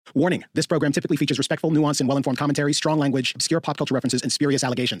Warning, this program typically features respectful, nuanced, and well-informed commentary, strong language, obscure pop culture references, and spurious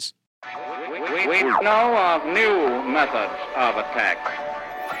allegations. We know of new methods of attack.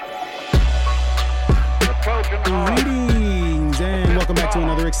 The Trojan horse. Greetings, and welcome back to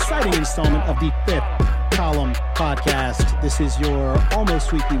another exciting installment of the Fifth Column Podcast. This is your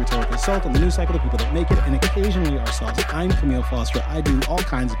almost weekly rhetorical assault on the news cycle, the people that make it, and occasionally ourselves. I'm Camille Foster. I do all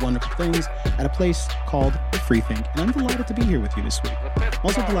kinds of wonderful things at a place called Free Think, and I'm delighted to be here with you this week. I'm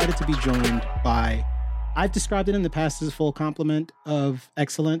also delighted to be joined by, I've described it in the past as a full complement of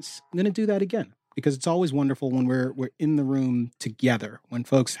excellence. I'm going to do that again, because it's always wonderful when we're in the room together, when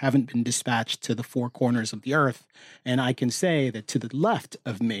folks haven't been dispatched to the four corners of the earth. And I can say that to the left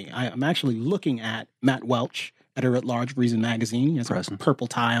of me, I'm actually looking at Matt Welch, editor-at-large of Reason Magazine. He has a purple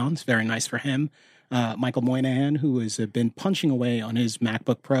tie on. It's very nice for him. Michael Moynihan, who has been punching away on his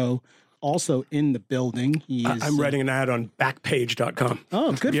MacBook Pro, also in the building. I'm writing an ad on Backpage.com.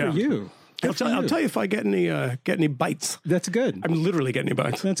 Oh, good for you. I'll tell you if I get any bites. That's good. I'm literally getting any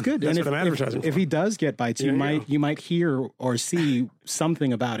bites. That's good. That's and what I'm advertising for. If he does get bites, you might hear or see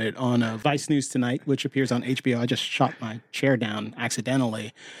something about it on Vice News Tonight, which appears on HBO. I just shot my chair down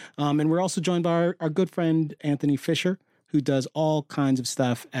accidentally. And we're also joined by our good friend Anthony Fisher, who does all kinds of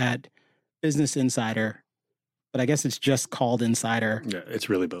stuff at Business Insider. But I guess it's just called Insider. Yeah, it's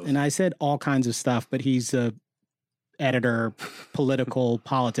really both. And I said all kinds of stuff, but he's a editor,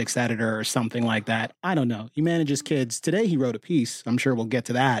 politics editor or something like that. I don't know. He manages kids. Today he wrote a piece. I'm sure we'll get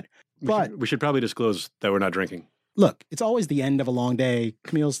to that. But we should probably disclose that we're not drinking. Look, it's always the end of a long day.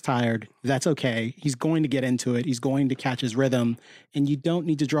 Camille's tired. That's okay. He's going to get into it. He's going to catch his rhythm. And you don't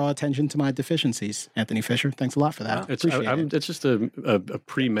need to draw attention to my deficiencies. Anthony Fisher, thanks a lot for that. Appreciate it. It's just a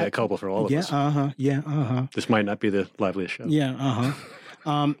pre-mea culpa for all of us. This might not be the liveliest show.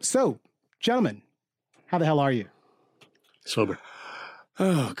 So, gentlemen, how the hell are you? Sober.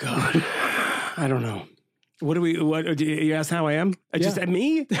 Oh, God. I don't know. What do you ask how I am? Just at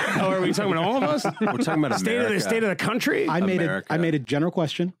me? Or are we talking about all of us? We're talking about state of the country? I made a general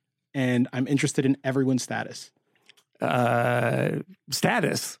question, and I'm interested in everyone's status.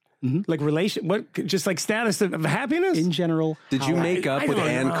 Status? Mm-hmm. Like relation? What? Just like status of happiness? In general. Did you make up with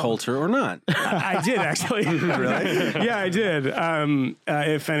Ann Coulter or not? I did, actually. Really? Yeah, I did.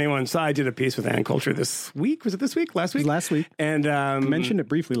 If anyone saw, I did a piece with Ann Coulter this week. Was it this week? Last week? Last week. And I mentioned it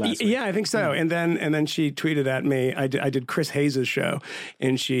briefly last week. Yeah, I think so. And then she tweeted at me. I did Chris Hayes' show,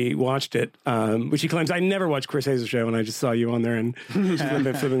 and she watched it, which she claims I never watched Chris Hayes' show, and I just saw you on there and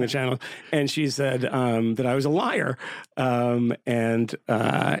flipping the channel. And she said that I was a liar, and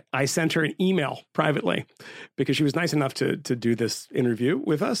I sent her an email privately because she was nice enough to do this interview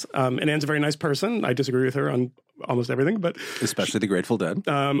with us. And Ann's a very nice person. I disagree with her on almost everything, but especially the Grateful Dead.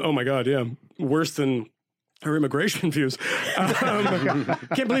 Oh my God, yeah, worse than her immigration views.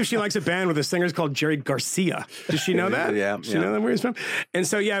 Can't believe she likes a band with a singer called Jerry Garcia. Does she know that? Yeah. Does she know that where he's from? And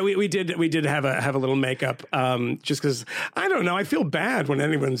so yeah, we did have a little makeup. Just because I don't know, I feel bad when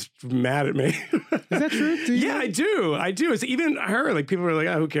anyone's mad at me. Is that true? Yeah, I do. It's even her. Like people were like,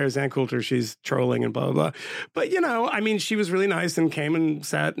 "Oh, who cares? Ann Coulter, she's trolling and blah blah blah." But I mean, she was really nice and came and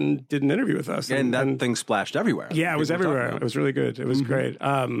sat and did an interview with us. And that thing splashed everywhere. Yeah, it was everywhere. It was really good. It was great.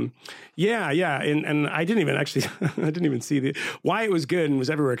 Yeah, and I didn't even see why it was good and was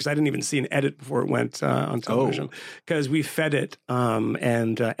everywhere because I didn't even see an edit before it went on television because we fed it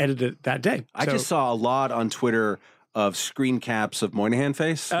and edited it that day. I just saw a lot on Twitter of screen caps of Moynihan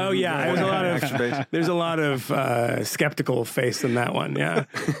face. Oh yeah, there's a lot of skeptical face in that one. Yeah,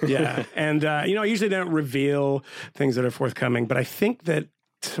 yeah, and I usually don't reveal things that are forthcoming, but I think that.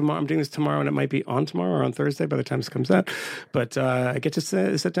 Tomorrow, I'm doing this tomorrow, and it might be on tomorrow or on Thursday by the time this comes out. But I get to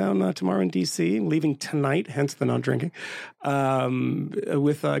sit down tomorrow in D.C., leaving tonight, hence the not drinking,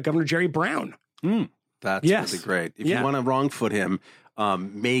 with Governor Jerry Brown. That's really great. If you want to wrong foot him,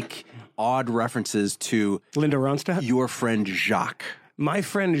 make odd references to Linda Ronstadt, your friend Jacques. My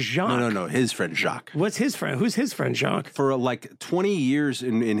friend Jacques. No, his friend Jacques. What's his friend? Who's his friend Jacques? For like 20 years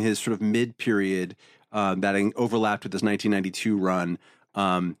in his sort of mid-period that overlapped with this 1992 run,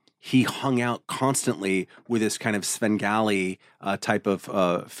 he hung out constantly with this kind of Svengali type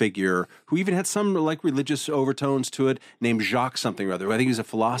of figure who even had some like religious overtones to it, named Jacques something or other. I think he was a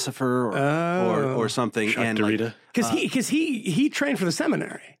philosopher or something. Jacques Derrida. Because he trained for the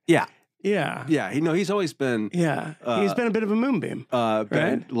seminary. Yeah. Yeah. Yeah. He's always been. Yeah. He's been a bit of a moonbeam.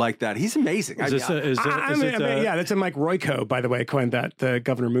 Right? Like that. He's amazing. Yeah, that's a Mike Royko, by the way, coined that, the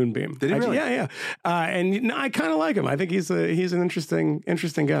Governor Moonbeam. Did he really? Yeah. And I kind of like him. I think he's an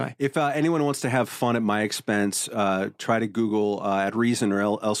interesting guy. If anyone wants to have fun at my expense, try to Google at Reason or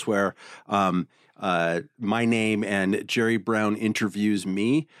elsewhere. my name and Jerry Brown interviews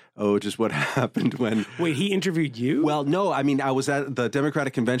me, which is what happened when. Wait, he interviewed you? Well, no, I mean I was at the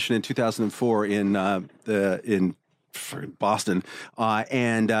Democratic Convention in 2004 in Boston,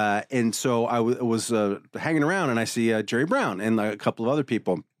 and so I was hanging around, and I see Jerry Brown and a couple of other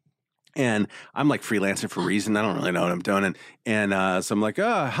people. And I'm like freelancing for Reason. I don't really know what I'm doing. And so I'm like,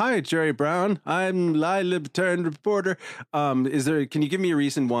 hi, Jerry Brown. I'm libertarian reporter. Can you give me a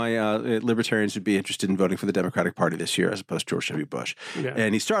reason why libertarians would be interested in voting for the Democratic Party this year as opposed to George W. Bush? Yeah.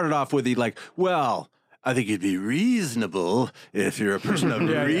 And he started off with I think it'd be reasonable if you're a person of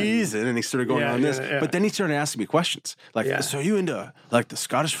reason. And he started going on this. But then he started asking me questions. So are you into like the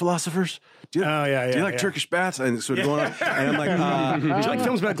Scottish philosophers? Do you like Turkish baths? And sort of going on. And I'm like, do you like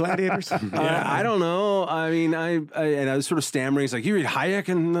films about gladiators? I don't know. I mean, I was sort of stammering. He's like, you read Hayek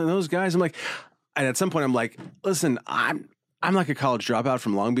and those guys? I'm like, and at some point I'm like, listen, I'm like a college dropout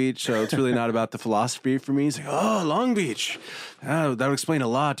from Long Beach, so it's really not about the philosophy for me. He's like, oh, Long Beach. That would explain a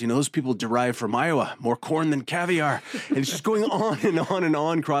lot. You know, those people derive from Iowa, more corn than caviar. And it's just going on and on and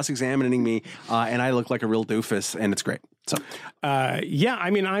on, cross-examining me. And I look like a real doofus, and it's great. So, I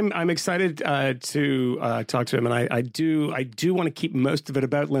mean, I'm excited to talk to him, and I do want to keep most of it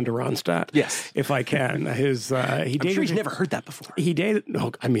about Linda Ronstadt. Yes, if I can. I'm sure he's never heard that before. He dated.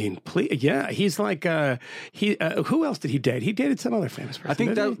 No, I mean, please, yeah. He's like who else did he date? He dated some other famous person. I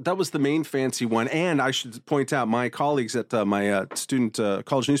think that was the main fancy one. And I should point out, my colleagues at my student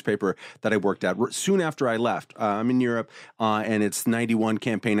college newspaper that I worked at soon after I left. I'm in Europe, and it's 91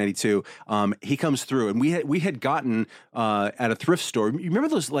 campaign 92. He comes through, and we had gotten. At a thrift store. You remember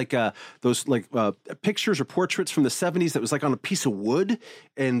those pictures or portraits from the 70s that was like on a piece of wood,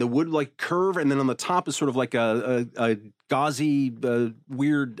 and the wood like curve, and then on the top is sort of like a gauzy,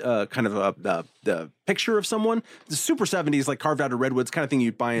 weird kind of the picture of someone. The super 70s, like carved out of redwoods, kind of thing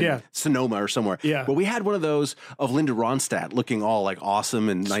you'd buy in Sonoma or somewhere. Yeah. But we had one of those of Linda Ronstadt looking all like awesome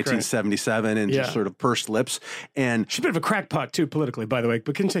in 1977 and just sort of pursed lips. And she's a bit of a crackpot too politically, by the way,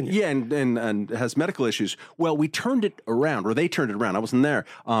 but continue. Yeah, and has medical issues. Well, we turned it around, or they turned it around. I wasn't there.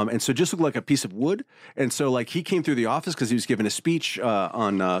 And so it just looked like a piece of wood. And so like he came through the office because he was giving a speech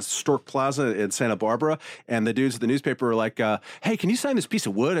on Stork Plaza in Santa Barbara. And the dudes at the newspaper were like, hey, can you sign this piece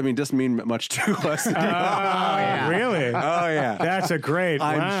of wood? I mean, it doesn't mean much to us. Really? Oh, yeah. That's a great,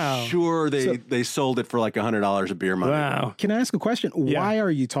 I'm sure they sold it for like $100 a beer money. Wow. Can I ask a question? Why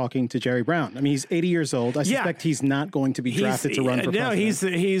are you talking to Jerry Brown? I mean, he's 80 years old. I suspect he's not going to be drafted to run for president.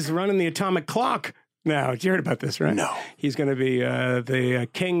 No, he's running the atomic clock. Now, you heard about this, right? No. He's going to be the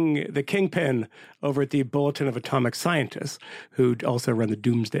kingpin over at the Bulletin of Atomic Scientists, who also run the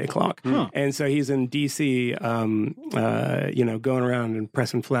Doomsday Clock. And so he's in D.C., going around and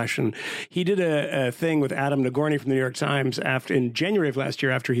pressing flesh. And he did a thing with Adam Nagorny from the New York Times in January of last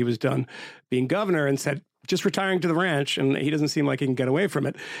year after he was done being governor, and said, just retiring to the ranch, and he doesn't seem like he can get away from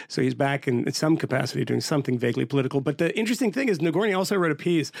it. So he's back in some capacity doing something vaguely political. But the interesting thing is Nagorny also wrote a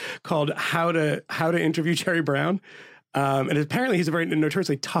piece called How to Interview Jerry Brown. And apparently he's a very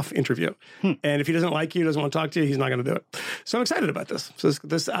notoriously tough interview. And if he doesn't like you, doesn't want to talk to you, he's not going to do it. So I'm excited about this. So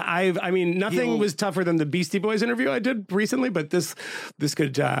nothing was tougher than the Beastie Boys interview I did recently, but this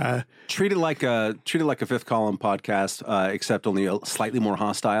could treat it like a Fifth Column podcast, except only slightly more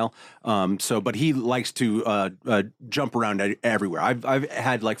hostile. But he likes to jump around everywhere. I've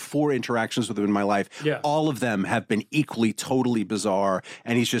had like 4 interactions with him in my life. Yeah. All of them have been equally totally bizarre,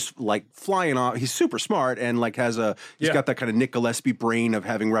 and he's just like flying off. He's super smart and like he's got that kind of Nick Gillespie brain of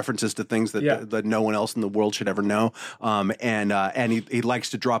having references to things that no one else in the world should ever know. And he likes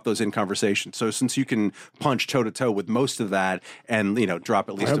to drop those in conversation. So since you can punch toe to toe with most of that, and drop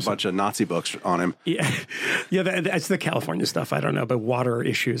at least a bunch of Nazi books on him. That's the California stuff. I don't know, but water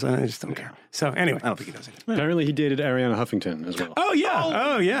issues, I just don't care. So anyway, I don't think he does it. Apparently, he dated Ariana Huffington as well. Oh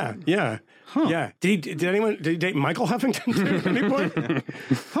yeah. Huh. Yeah. Did he date Michael Huffington too at any point?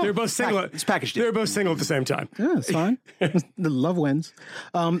 They're both single. It's packaged. They're both single at the same time. Yeah, it's fine. The love wins.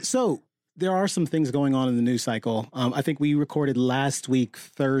 So there are some things going on in the news cycle. I think we recorded last week,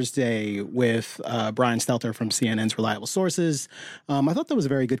 Thursday, with Brian Stelter from CNN's Reliable Sources. I thought that was a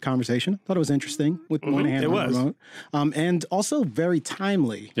very good conversation. I thought it was interesting with Moynihan on the remote. And also very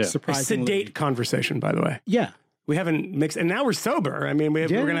timely, surprisingly. A sedate conversation, by the way. Yeah. We haven't mixed, and now we're sober. I mean, we're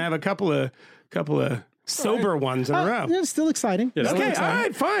going to have a couple of sober ones in a row. Yeah, still exciting. Yeah, okay, all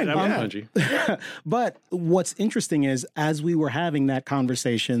right, fine. But what's interesting is, as we were having that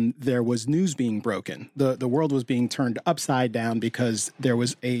conversation, there was news being broken. The world was being turned upside down because there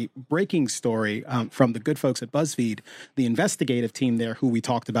was a breaking story from the good folks at BuzzFeed, the investigative team there, who we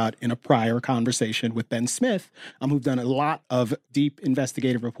talked about in a prior conversation with Ben Smith, who've done a lot of deep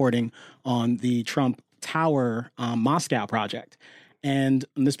investigative reporting on the Trump Tower Moscow project. And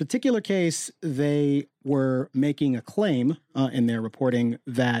in this particular case, they were making a claim in their reporting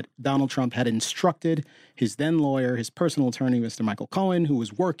that Donald Trump had instructed his then lawyer, his personal attorney, Mr. Michael Cohen, who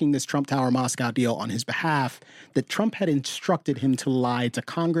was working this Trump Tower Moscow deal on his behalf, that Trump had instructed him to lie to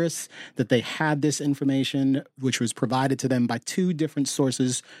Congress, that they had this information, which was provided to them by two different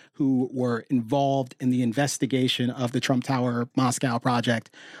sources who were involved in the investigation of the Trump Tower Moscow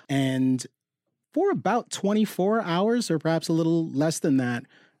project. And for about 24 hours, or perhaps a little less than that,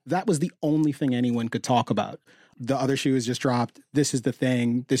 that was the only thing anyone could talk about. The other shoe has just dropped. This is the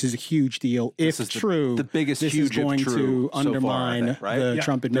thing. This is a huge deal. If this is true, the biggest this huge is going to undermine so far, right? the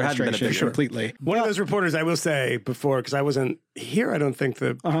Trump administration completely. One of those reporters, I will say before, because I wasn't here, I don't think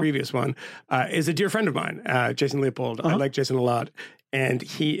the previous one, is a dear friend of mine, Jason Leopold. I like Jason a lot. And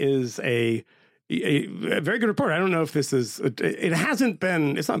he is a very good reporter. I don't know if this is, it hasn't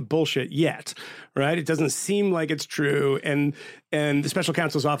been, it's not bullshit yet, right? It doesn't seem like it's true. And the special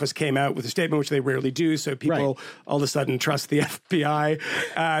counsel's office came out with a statement, which they rarely do. So people all of a sudden trust the FBI.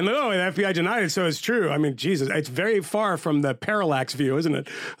 And the FBI denied it, so it's true. I mean, Jesus, it's very far from the parallax view, isn't it?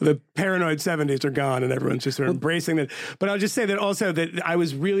 The paranoid 70s are gone and everyone's just sort of embracing it. But I'll just say that also that I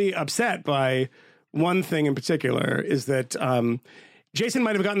was really upset by one thing in particular is that, Jason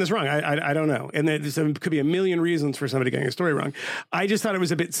might have gotten this wrong. I don't know. And there could be a million reasons for somebody getting a story wrong. I just thought it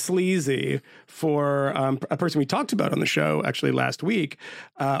was a bit sleazy for a person we talked about on the show actually last week,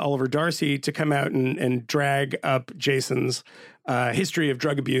 Oliver Darcy, to come out and drag up Jason's history of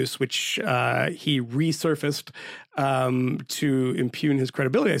drug abuse, which he resurfaced to impugn his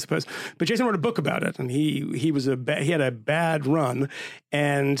credibility, I suppose. But Jason wrote a book about it, and he had a bad run,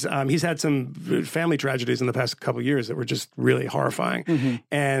 and he's had some family tragedies in the past couple of years that were just really horrifying.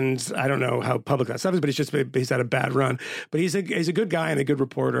 And I don't know how public that stuff is, but he's had a bad run. But he's a good guy and a good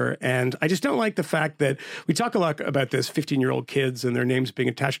reporter, and I just don't like the fact that we talk a lot about this 15-year-old kids and their names being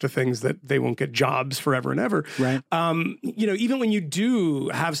attached to things that they won't get jobs forever and ever. Right. Even when you do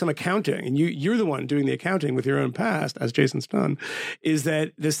have some accounting, and you're the one doing the accounting with your own past, as Jason's done, is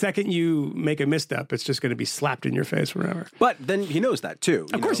that the second you make a misstep, it's just going to be slapped in your face forever. But then he knows that too.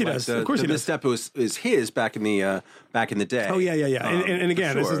 Of course he does. Of course he does. The misstep is his back in the day. Oh yeah. And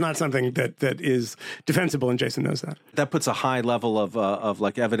again, this is not something that is defensible, and Jason knows that. That puts a high level of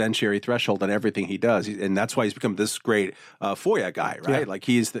like evidentiary threshold on everything he does, and that's why he's become this great FOIA guy, right? Yeah. Like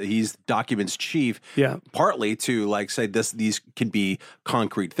he's documents chief. Yeah. Partly to like say these can be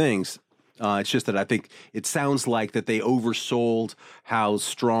concrete things. It's just that I think it sounds like that they oversold how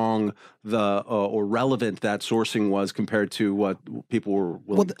strong or relevant that sourcing was compared to what people were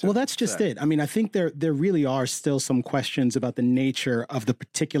willing to Well, that's just it. I mean, I think there really are still some questions about the nature of the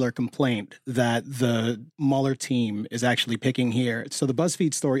particular complaint that the Mueller team is actually picking here. So the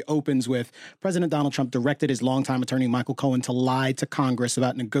BuzzFeed story opens with President Donald Trump directed his longtime attorney Michael Cohen to lie to Congress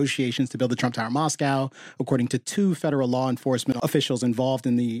about negotiations to build the Trump Tower Moscow, according to two federal law enforcement officials involved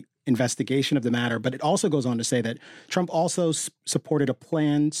in the investigation of the matter. But it also goes on to say that Trump also supported a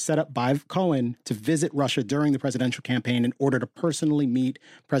plan set up by Cohen to visit Russia during the presidential campaign in order to personally meet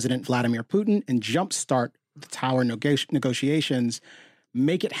President Vladimir Putin and jumpstart the tower negotiations,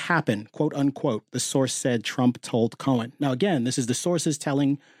 make it happen, quote unquote, the source said Trump told Cohen. Now, again, this is the sources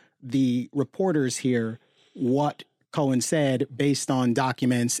telling the reporters here what Cohen said based on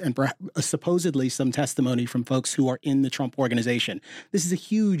documents and supposedly some testimony from folks who are in the Trump organization. This is a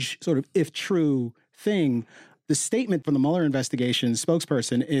huge sort of, if true, thing. The statement from the Mueller investigation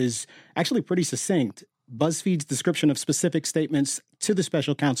spokesperson is actually pretty succinct. BuzzFeed's description of specific statements to the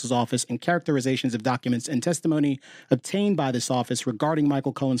special counsel's office and characterizations of documents and testimony obtained by this office regarding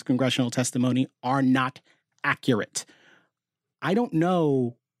Michael Cohen's congressional testimony are not accurate. I don't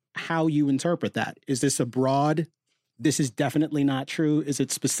know how you interpret that. Is this a broad, this is definitely not true? Is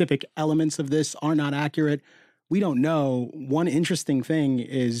it specific elements of this are not accurate? We don't know. One interesting thing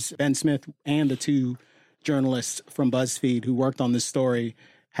is Ben Smith and the two journalists from BuzzFeed who worked on this story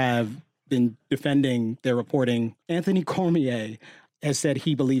have been defending their reporting. Anthony Cormier has said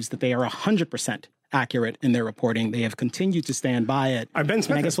he believes that they are 100% accurate in their reporting. They have continued to stand by it. Ben Smith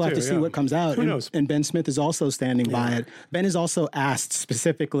and I guess we'll have to see what comes out. Who knows? And Ben Smith is also standing by it. Ben has also asked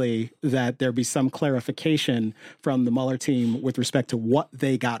specifically that there be some clarification from the Mueller team with respect to what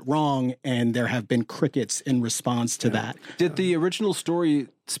they got wrong, and there have been crickets in response to that. Did the original story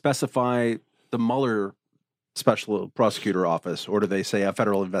specify the Mueller special prosecutor office, or do they say a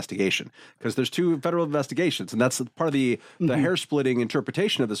federal investigation? Because there's two federal investigations, and that's part of the hair-splitting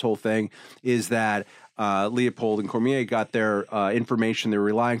interpretation of this whole thing is that Leopold and Cormier got their information. They're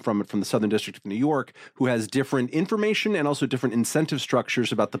relying from it from the Southern District of New York, who has different information and also different incentive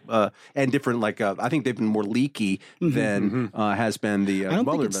structures about the and different, like, I think they've been more leaky than has been the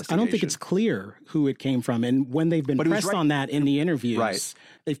Mueller investigation. I don't think it's clear who it came from. And when they've been pressed on that in the interviews,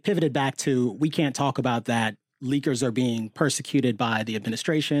 they've pivoted back to, we can't talk about that. Leakers are being persecuted by the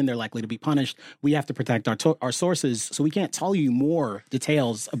administration. They're likely to be punished. We have to protect our sources, so we can't tell you more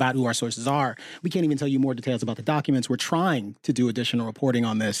details about who our sources are. We can't even tell you more details about the documents. We're trying to do additional reporting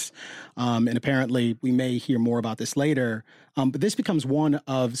on this, and apparently we may hear more about this later. But this becomes one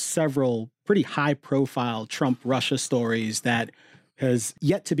of several pretty high-profile Trump-Russia stories that has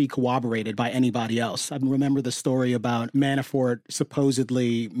yet to be corroborated by anybody else. I remember the story about Manafort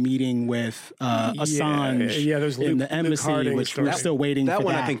supposedly meeting with Assange in the embassy, which we're still waiting for. That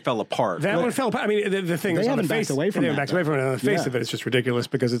one, I think, fell apart. That one fell apart. I mean, the thing is, they haven't backed away from it. On the face of it, it's just ridiculous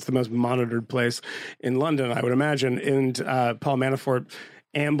because it's the most monitored place in London, I would imagine. And Paul Manafort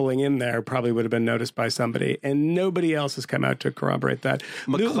ambling in there probably would have been noticed by somebody, and nobody else has come out to corroborate that.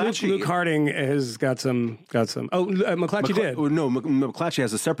 Luke Harding has got some. Oh, McClatchy did. No, McClatchy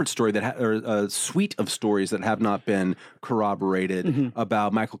has a separate story or a suite of stories that have not been corroborated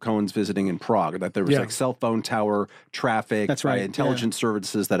about Michael Cohen's visiting in Prague. That there was like cell phone tower traffic by intelligence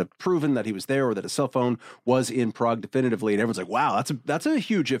services that have proven that he was there, or that a cell phone was in Prague definitively. And everyone's like, "Wow, that's a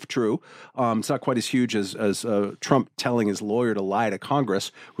huge if true." It's not quite as huge as Trump telling his lawyer to lie to Congress,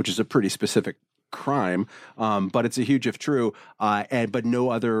 which is a pretty specific crime, but it's a huge if true. But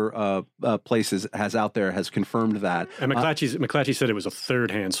no other places has confirmed that. And McClatchy said it was a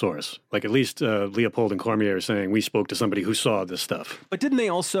third-hand source. Like at least Leopold and Cormier are saying we spoke to somebody who saw this stuff. But didn't they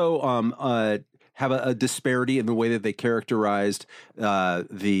also have a disparity in the way that they characterized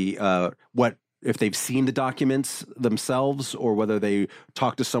what? If they've seen the documents themselves, or whether they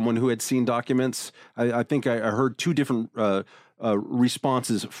talked to someone who had seen documents? I think I heard two different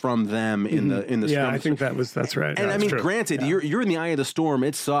responses from them in the yeah, I think that's right. And I mean, granted, you're in the eye of the storm.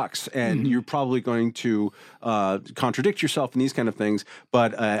 It sucks, and you're probably going to contradict yourself in these kind of things.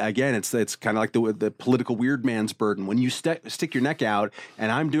 But again, it's kind of like the political weird man's burden. When you stick your neck out,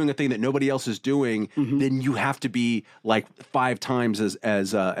 and I'm doing a thing that nobody else is doing, then you have to be like 5 times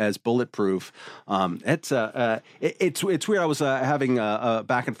as bulletproof. It's weird. I was having a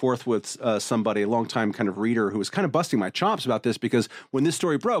back and forth with somebody, a longtime kind of reader, who was kind of busting my chops about this, because when this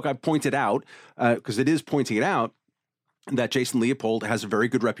story broke, I pointed out, because it is pointing it out, that Jason Leopold has a very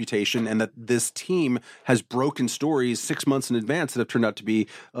good reputation, and that this team has broken stories 6 months in advance that have turned out to be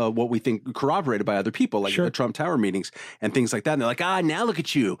what we think corroborated by other people, like the Trump Tower meetings and things like that. And they're like, now look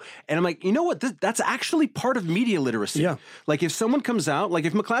at you. And I'm like, you know what? That's actually part of media literacy. Yeah. Like if someone comes out, like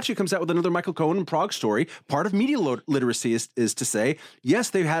if McClatchy comes out with another Michael Cohen and Prague story, part of media literacy is to say,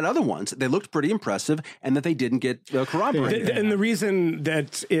 yes, they've had other ones. They looked pretty impressive, and that they didn't get corroborated. And the reason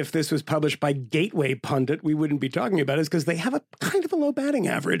that if this was published by Gateway Pundit, we wouldn't be talking about it is because they have a kind of a low batting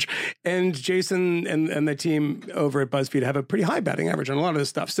average, and Jason and the team over at BuzzFeed have a pretty high batting average on a lot of this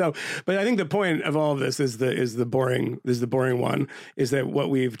stuff. So, but I think the point of all of this is the boring one, is that what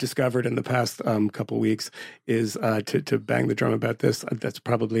we've discovered in the past couple of weeks is to bang the drum about this. That's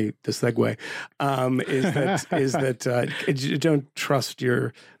probably the segue. Is that don't trust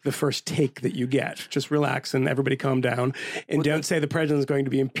the first take that you get. Just relax and everybody calm down, and don't say the president's going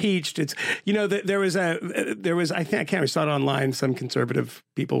to be impeached. It's there was I think I can't remember, saw it online. Some conservative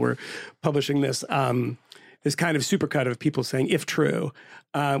people were publishing this this kind of supercut of people saying "if true,"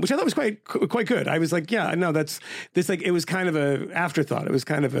 which I thought was quite good. I was like, yeah, no, that's this. Like, it was kind of a afterthought. It was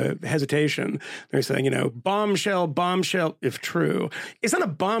kind of a hesitation. They're saying, bombshell, if true. It's not a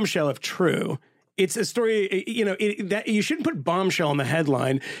bombshell if true. It's a story, that you shouldn't put bombshell in the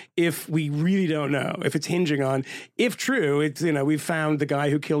headline if we really don't know. If it's hinging on, if true, it's, we've found the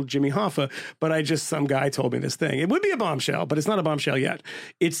guy who killed Jimmy Hoffa, but some guy told me this thing. It would be a bombshell, but it's not a bombshell yet.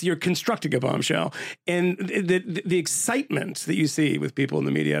 You're constructing a bombshell. And the excitement that you see with people in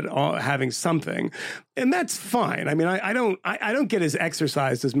the media having something, and that's fine. I mean, I don't get as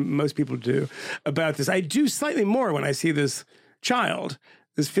exercised as most people do about this. I do slightly more when I see this child,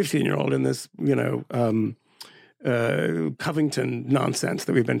 this 15-year-old in this, Covington nonsense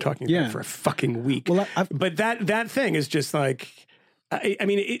that we've been talking about for a fucking week. Well, but that thing is just like,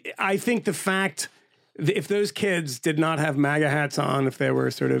 I think the fact that if those kids did not have MAGA hats on, if they were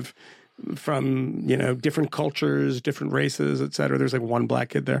sort of from, different cultures, different races, et cetera, there's like one black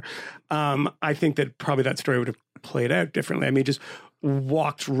kid there. I think that probably that story would have played out differently. I mean, just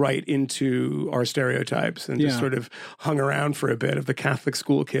walked right into our stereotypes and just sort of hung around for a bit of the Catholic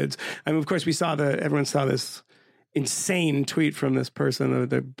school kids. I mean, of course, everyone saw this insane tweet from this person,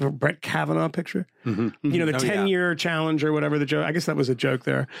 the Brett Kavanaugh picture. The 10-year challenge or whatever the joke. I guess that was a joke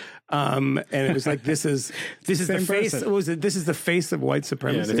there. And it was like, this is the face. What was it? This is the face of white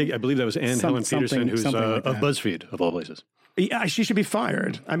supremacy. Yeah, and I believe that was Helen Peterson, who's like of BuzzFeed, of all places. Yeah, she should be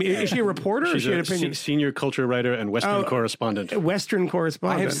fired. I mean, is she a reporter? She's or she an senior culture writer and Western correspondent. Western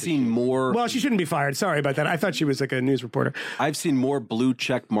correspondent. I have seen more. Well, she shouldn't be fired. Sorry about that. I thought she was like a news reporter. I've seen more blue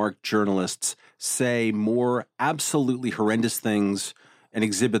check mark journalists say more absolutely horrendous things and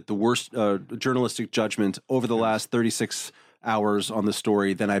exhibit the worst journalistic judgment over the last 36 hours on the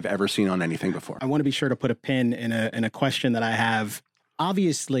story than I've ever seen on anything before. I want to be sure to put a pin in a question that I have.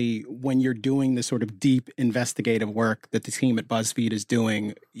 Obviously, when you're doing the sort of deep investigative work that the team at BuzzFeed is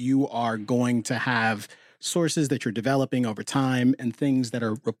doing, you are going to have sources that you're developing over time and things that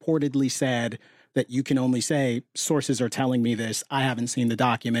are reportedly said that you can only say, sources are telling me this, I haven't seen the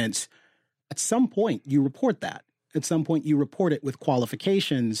documents. At some point, you report that. At some point, you report it with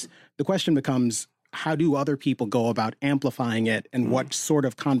qualifications. The question becomes, how do other people go about amplifying it, and what sort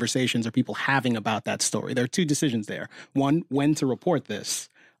of conversations are people having about that story? There are two decisions there. One, when to report this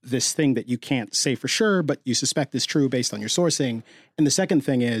thing that you can't say for sure, but you suspect is true based on your sourcing. And the second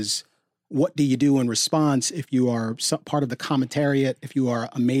thing is, what do you do in response if you are part of the commentariat, if you are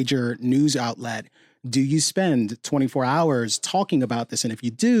a major news outlet? Do you spend 24 hours talking about this? And if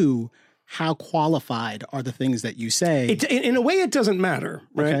you do, how qualified are the things that you say? In a way, it doesn't matter,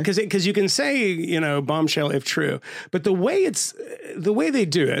 right? Because you can say, bombshell if true, but the way they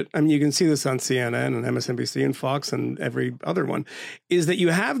do it, I mean, you can see this on CNN and MSNBC and Fox and every other one, is that you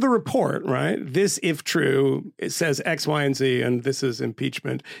have the report, right? This, if true, it says X, Y, and Z, and this is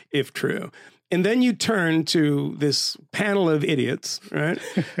impeachment if true. And then you turn to this panel of idiots, right?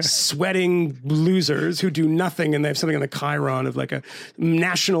 Sweating losers who do nothing, and they have something on the chyron of like a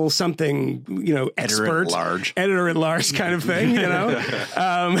national something, expert. Editor at large kind of thing,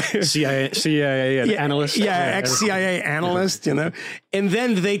 CIA analyst. Yeah, ex-CIA analyst, And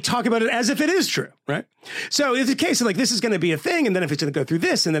then they talk about it as if it is true, right? So it's a case of like, this is going to be a thing, and then if it's going to go through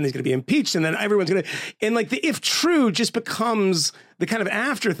this, and then he's going to be impeached, and then everyone's going to, and like the if true just becomes the kind of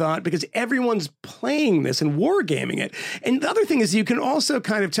afterthought because everyone's playing this and wargaming it. And the other thing is you can also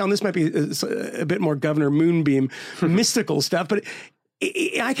kind of tell, and this might be a bit more Governor Moonbeam mystical stuff, but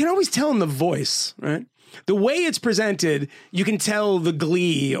I can always tell in the voice, right? The way it's presented, you can tell the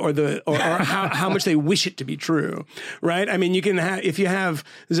glee or how much they wish it to be true, right? I mean, you can have, if you have,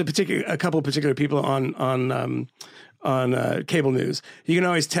 there's a couple of particular people on cable news, you can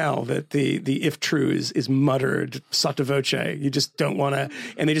always tell that the if true is muttered sotto voce. You just don't want to,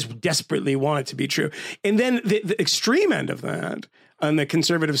 and they just desperately want it to be true. And then the extreme end of that, on the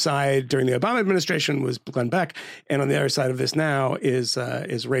conservative side during the Obama administration, was Glenn Beck, and on the other side of this now is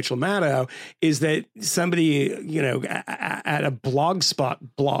Rachel Maddow. Is that somebody at a blogspot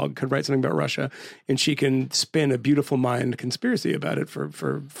blog could write something about Russia, and she can spin a beautiful mind conspiracy about it for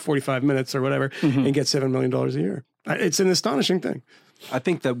 45 minutes or whatever, and get $7 million a year. It's an astonishing thing. I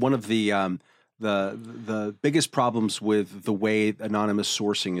think that one of the biggest problems with the way anonymous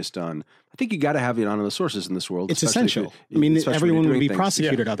sourcing is done, I think you got to have the anonymous sources in this world. It's essential. Everyone would be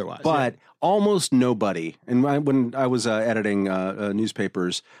prosecuted otherwise. But almost nobody, and when I was editing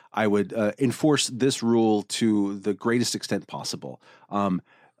newspapers, I would enforce this rule to the greatest extent possible.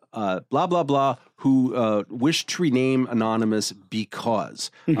 Blah, blah, blah, who wish to rename anonymous because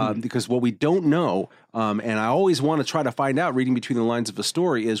what we don't know, and I always want to try to find out, reading between the lines of a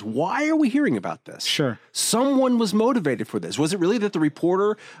story, is why are we hearing about this? Sure. Someone was motivated for this. Was it really that the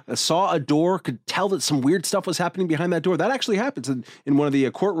reporter saw a door, could tell that some weird stuff was happening behind that door? That actually happens in one of the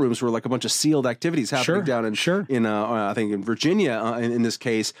courtrooms where like a bunch of sealed activities happening down in I think in Virginia. In this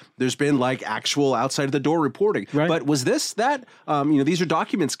case, there's been like actual outside of the door reporting. Right. But was this that? These are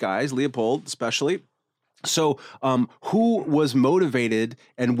documents, guys, Leopold especially. So who was motivated,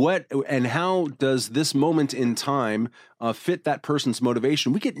 and how does this moment in time fit that person's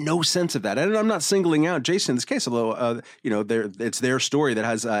motivation. We get no sense of that. And I'm not singling out Jason in this case, although, it's their story that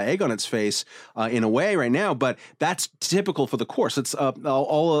has egg on its face in a way right now, but that's typical for the course. It's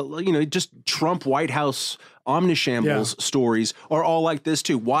just Trump White House omnishambles stories are all like this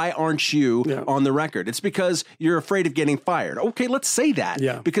too. Why aren't you on the record? It's because you're afraid of getting fired. Okay, let's say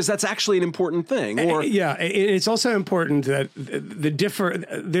that because that's actually an important thing. Or it's also important that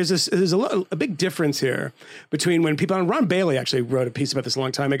there's a big difference here between when people, and Ron Bailey actually wrote a piece about this a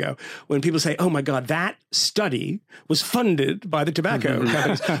long time ago, when people say, oh my God, that study was funded by the tobacco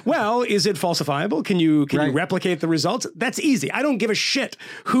companies. Well, is it falsifiable? Can you replicate the results? That's easy. I don't give a shit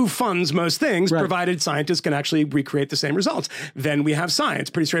who funds most things, provided scientists can actually recreate the same results. Then we have science.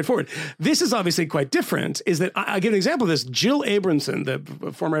 Pretty straightforward. This is obviously quite different, is that I give an example of this. Jill Abramson,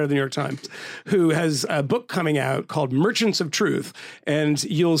 the former editor of the New York Times, who has a book coming out called Merchants of Truth. And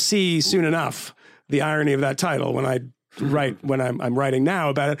you'll see soon enough the irony of that title when I'm writing now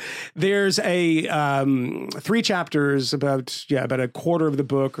about it. There's a 3 chapters about a quarter of the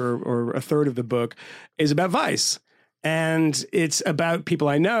book or a third of the book is about Vice. And it's about people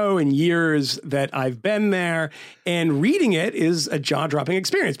I know and years that I've been there. And reading it is a jaw-dropping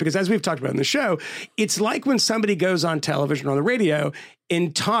experience because, as we've talked about in the show, it's like when somebody goes on television or on the radio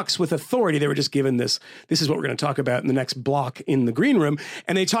and talks with authority. They were just given this is what we're going to talk about in the next block in the green room.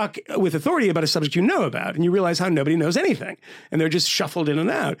 And they talk with authority about a subject you know about. And you realize how nobody knows anything. And they're just shuffled in and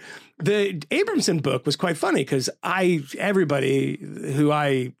out. The Abramson book was quite funny because everybody who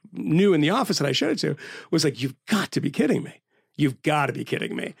I knew in the office that I showed it to was like, you've got to be kidding me. You've got to be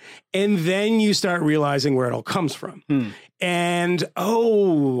kidding me. And then you start realizing where it all comes from. And,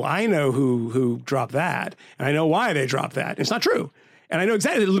 I know who dropped that. And I know why they dropped that. It's not true. And I know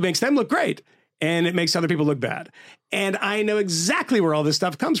exactly, it makes them look great. And it makes other people look bad. And I know exactly where all this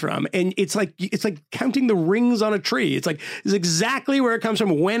stuff comes from. And it's like counting the rings on a tree. It's exactly where it comes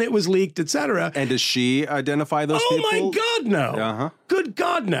from, when it was leaked, et cetera. And does she identify those people? Oh my God, no. Good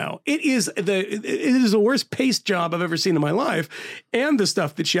God, no. It is the worst paced job I've ever seen in my life. And the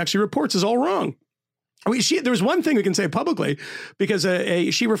stuff that she actually reports is all wrong. I mean, there was one thing we can say publicly, because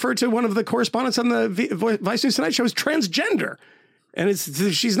she referred to one of the correspondents on the Vice News Tonight show as transgender. And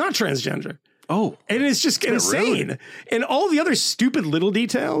she's not transgender. Oh. And it's just insane. Rude. And all the other stupid little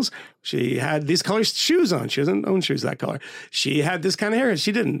details. She had these color shoes on. She doesn't own shoes that color. She had this kind of hair.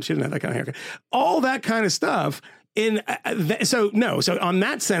 She didn't have that kind of haircut. All that kind of stuff. So on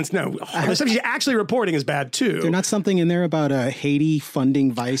that sense, no. The stuff she's actually reporting is bad too. There's not something in there about Haiti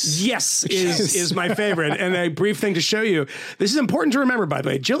funding Vice? Yes, is my favorite. And a brief thing to show you. This is important to remember, by the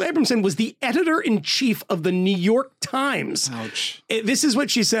way. Jill Abramson was the editor-in-chief of the New York Times. Ouch. This is what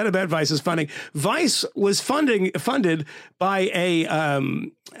she said about Vice's funding. Vice was funded by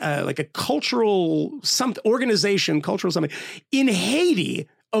a cultural organization in Haiti,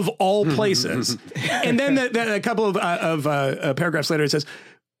 of all places. And then a couple of paragraphs later, it says,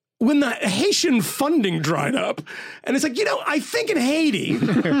 when the Haitian funding dried up, and it's like, I think in Haiti,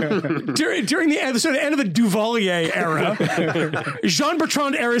 during the sort of end of the Duvalier era,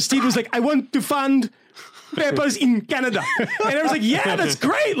 Jean-Bertrand Aristide was like, I want to fund papers in Canada. And I was like, yeah, that's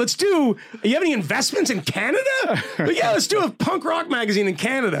great. Let's do, you have any investments in Canada? But yeah, let's do a punk rock magazine in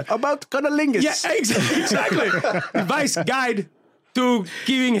Canada. About cunnilingus. Yeah, exactly. Vice guide to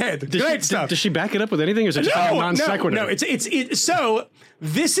giving head. Great stuff. Does she back it up with anything, or is it just a non sequitur? No, it's so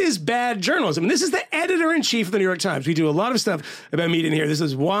this is bad journalism. This is the editor-in-chief of the New York Times. We do a lot of stuff about media in here. This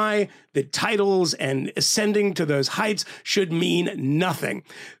is why the titles and ascending to those heights should mean nothing.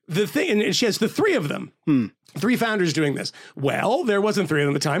 The thing, and she has the 3 of them. 3 founders doing this. Well, there wasn't 3 of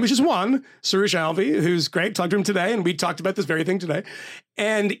them at the time. It was just one, Suresh Alvi, who's great. Talked to him today, and we talked about this very thing today.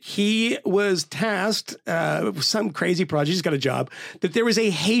 And he was tasked with some crazy project. He's got a job that there was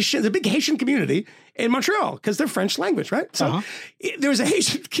a big Haitian community in Montreal, because they're French language, right? So there was a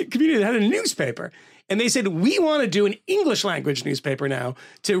Haitian community that had a newspaper. And they said, we want to do an English language newspaper now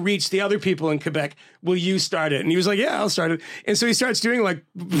to reach the other people in Quebec. Will you start it? And he was like, yeah, I'll start it. And so he starts doing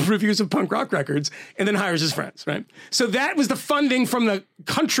reviews of punk rock records and then hires his friends, right? So that was the funding from the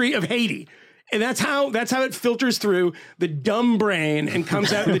country of Haiti. And that's how it filters through the dumb brain and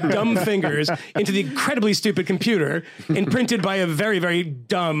comes out the dumb fingers into the incredibly stupid computer and printed by a very, very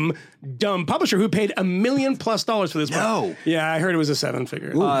dumb publisher who paid $1 million+ for this book. No. Yeah, I heard it was a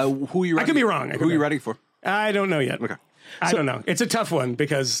 7-figure. Who are you writing? I could be wrong. Who are you writing for? I don't know yet. Okay. I don't know. It's a tough one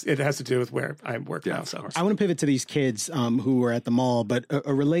because it has to do with where I work now. So I want to pivot to these kids who were at the mall, but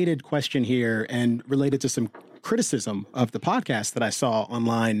a related question here and related to some criticism of the podcast that I saw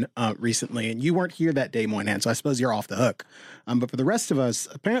online recently. And you weren't here that day, Moynihan, so I suppose you're off the hook. But for the rest of us,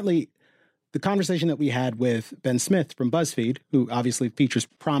 apparently the conversation that we had with Ben Smith from BuzzFeed, who obviously features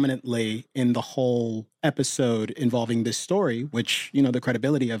prominently in the whole episode involving this story, which, you know, the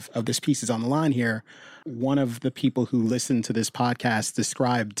credibility of this piece is on the line here. One of the people who listened to this podcast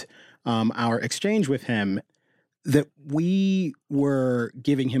described our exchange with him that we were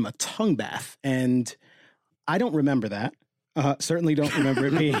giving him a tongue bath. And I don't remember that. Certainly don't remember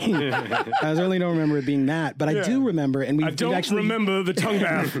it being. I certainly don't remember it being that, but I do remember. And we've actually remember the tongue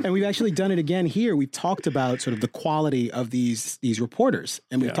bath. And we've actually done it again here. We've talked about sort of the quality of these reporters,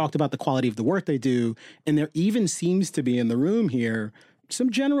 and we've talked about the quality of the work they do. And there even seems to be in the room here some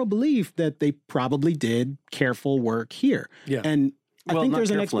general belief that they probably did careful work here. Yeah. And I think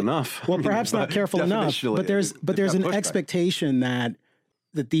there's careful enough. Well, perhaps not careful enough, but there's an expectation that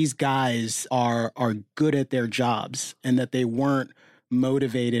these guys are good at their jobs and that they weren't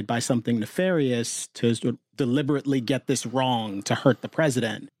motivated by something nefarious to sort of deliberately get this wrong to hurt the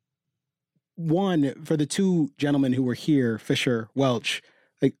president. One, for the two gentlemen who were here, Fisher, Welch,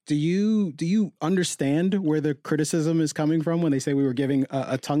 like, do you understand where the criticism is coming from when they say we were giving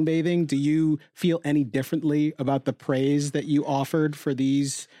a tongue bathing? Do you feel any differently about the praise that you offered for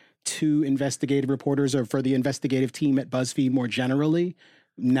these two investigative reporters or for the investigative team at BuzzFeed more generally?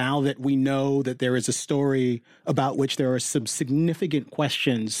 Now that we know that there is a story about which there are some significant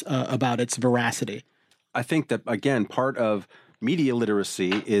questions about its veracity. I think that, again, part of media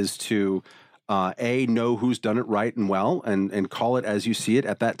literacy is to, A, know who's done it right and well and call it as you see it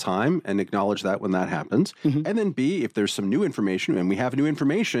at that time and acknowledge that when that happens. Mm-hmm. And then B, if there's some new information, and we have new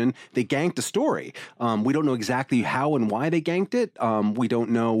information, they ganked a story. We don't know exactly how and why they ganked it. We don't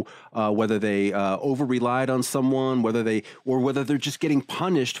know whether they over-relied on someone, whether they're just getting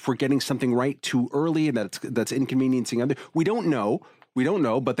punished for getting something right too early and that's inconveniencing others. We don't know. We don't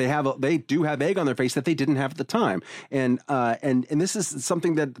know, but they do have egg on their face that they didn't have at the time. And this is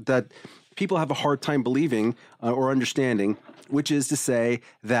something that people have a hard time believing or understanding, which is to say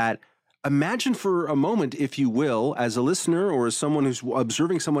that imagine for a moment, if you will, as a listener or as someone who's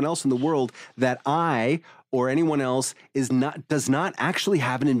observing someone else in the world, that I or anyone else does not actually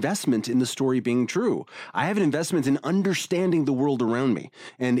have an investment in the story being true. I have an investment in understanding the world around me.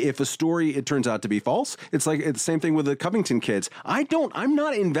 And if a story, it turns out to be false, it's the same thing with the Covington kids. I'm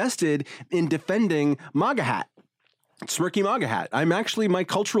not invested in defending MAGA hat. Smirky MAGA hat. My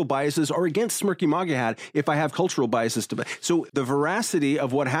cultural biases are against Smirky MAGA hat if I have cultural biases so the veracity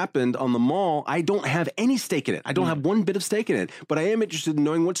of what happened on the mall, I don't have any stake in it. I don't have one bit of stake in it, but I am interested in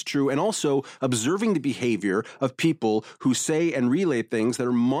knowing what's true and also observing the behavior of people who say and relay things that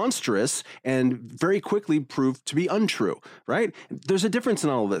are monstrous and very quickly prove to be untrue, right? There's a difference in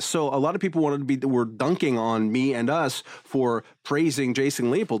all of this. So a lot of people were dunking on me and us for praising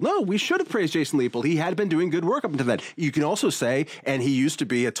Jason Leopold. No, we should have praised Jason Leopold. He had been doing good work up until then. You can also say, and he used to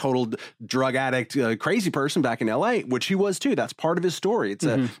be a total drug addict, crazy person back in L.A., which he was too. That's part of his story.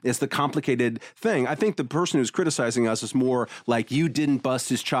 It's the complicated thing. I think the person who's criticizing us is more like you didn't bust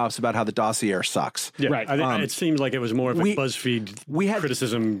his chops about how the dossier sucks. Yeah, right. It seemed like it was more of a BuzzFeed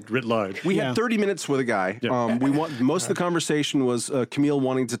criticism writ large. We had 30 minutes with a guy. Yeah. Most of the conversation was Camille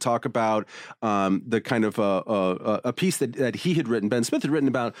wanting to talk about the kind of a piece that he had written, Ben Smith had written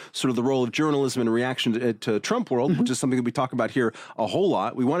about sort of the role of journalism in reaction to Trump world, which is something that we talk about here a whole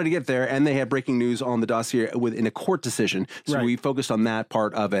lot. We wanted to get there, and they had breaking news on the dossier in a court decision. So we focused on that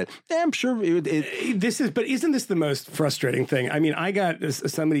part of it. I'm sure but isn't this the most frustrating thing? I mean,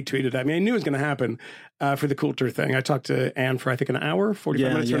 somebody tweeted at me. I knew it was going to happen for the Coulter thing. I talked to Anne for, I think, an hour,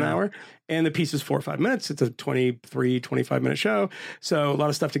 45 minutes to an hour. And the piece is 4 or 5 minutes. It's a 25-minute show. So a lot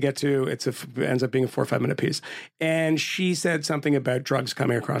of stuff to get to. It ends up being a 4 or 5 minute piece. And she said something about drugs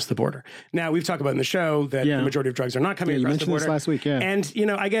coming across the border. Now, we've talked about in the show that the majority of drugs are not coming across the border. You mentioned this last week,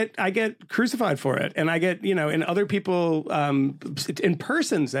 And, I get crucified for it. And I get, and other people in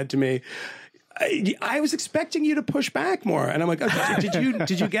person said to me, I was expecting you to push back more. And I'm like, did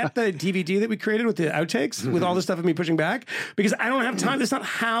you get the DVD that we created with the outtakes with all the stuff of me pushing back? Because I don't have time. That's not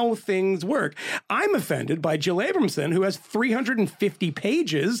how things work. I'm offended by Jill Abramson, who has 350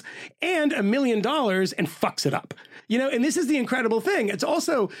 pages and $1 million and fucks it up. And this is the incredible thing. It's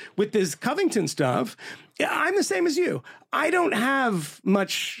also with this Covington stuff. I'm the same as you. I don't have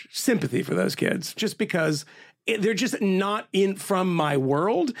much sympathy for those kids just because they're just not from my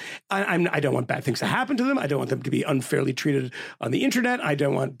world. I don't want bad things to happen to them. I don't want them to be unfairly treated on the internet. I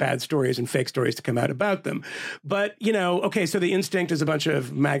don't want bad stories and fake stories to come out about them. But, so the instinct is a bunch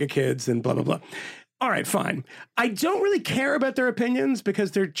of MAGA kids and blah, blah, blah. All right, fine. I don't really care about their opinions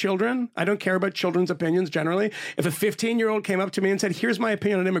because they're children. I don't care about children's opinions generally. If a 15-year-old came up to me and said, here's my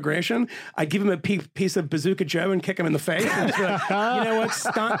opinion on immigration, I'd give him a piece of Bazooka Joe and kick him in the face. And just be like, you know what?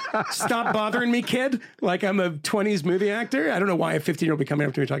 Stop bothering me, kid. Like I'm a 20s movie actor. I don't know why a 15-year-old would be coming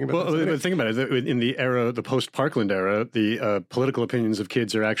up to me talking about this. Well, think about it. In the era, the post-Parkland era, the political opinions of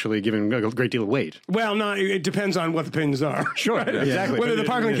kids are actually given a great deal of weight. Well, no, it depends on what the opinions are. Sure, right? Exactly. Whether the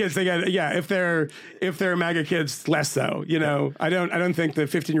Parkland kids, they get, if they're MAGA kids, less so. You know, I don't think the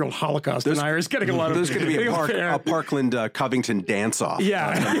 15-year-old Holocaust denier is getting a lot of. There's going to be a Parkland Covington dance-off.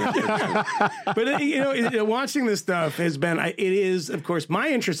 Yeah, but watching this stuff has been. It is, of course, my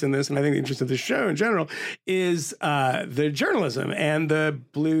interest in this, and I think the interest of the show in general is the journalism and the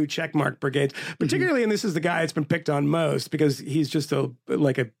blue checkmark brigades, particularly. And this is the guy that's been picked on most because he's just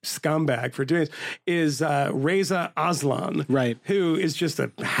like a scumbag for doing this. Is Reza Aslan, right? Who is just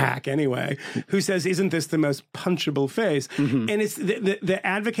a hack anyway? Who says, isn't this the most punchable face? And it's the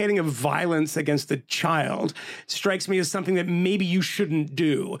advocating of violence against a child strikes me as something that maybe you shouldn't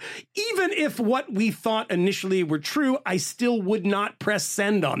do. Even if what we thought initially were true, I still would not press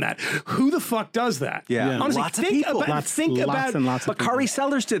send on that. Who the fuck does that? Yeah. Honestly, lots of people. Bakari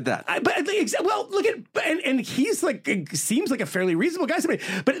Sellers did that. Well, look at, and he's like, seems like a fairly reasonable guy to me,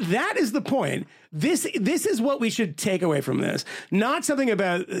 but that is the point. This is what we should take away from this. Not something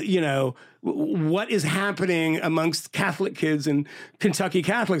about, what is happening amongst Catholic kids in Kentucky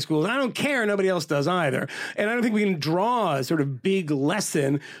Catholic schools. I don't care. Nobody else does either. And I don't think we can draw a sort of big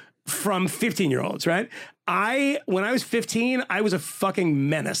lesson from 15-year-olds, right? When I was 15, I was a fucking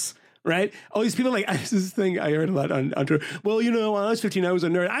menace. Right? All these people this thing I heard a lot on Twitter. Well, when I was 15, I was a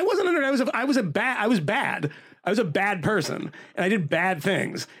nerd. I wasn't a nerd. I was bad. I was a bad person, and I did bad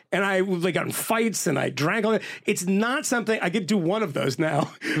things, and I got in fights, and I drank all that. It's not something I could do one of those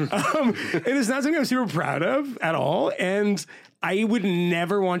now, and it's not something I'm super proud of at all. And I would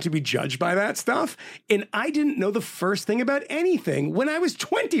never want to be judged by that stuff. And I didn't know the first thing about anything when I was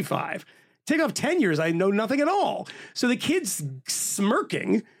 25. Take off 10 years, I know nothing at all. So the kid's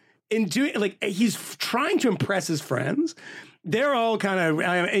smirking. In doing, he's trying to impress his friends. They're all kind of,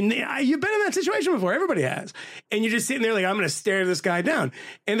 and you've been in that situation before. Everybody has. And you're just sitting there I'm going to stare this guy down.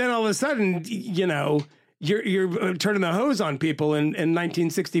 And then all of a sudden, you're turning the hose on people in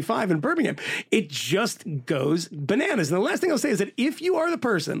 1965 in Birmingham. It just goes bananas. And the last thing I'll say is that if you are the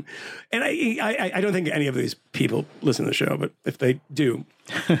person, and I don't think any of these people listen to the show, but if they do,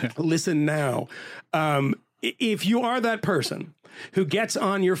 listen now. If you are that person who gets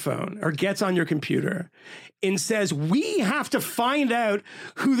on your phone or gets on your computer and says, we have to find out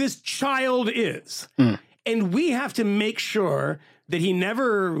who this child is. And we have to make sure that he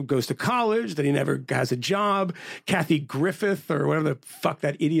never goes to college, that he never has a job. Kathy Griffith, or whatever the fuck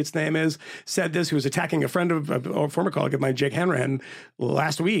that idiot's name is, said this, who was attacking a friend of a former colleague of mine, Jake Hanrahan,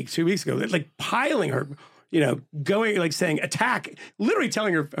 last week, 2 weeks ago, piling her, going, saying attack, literally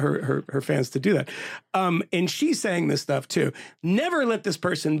telling her fans to do that. And she's saying this stuff too. Never let this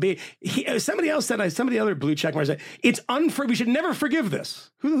person be. Somebody else said, somebody other blue checkmark said, it's we should never forgive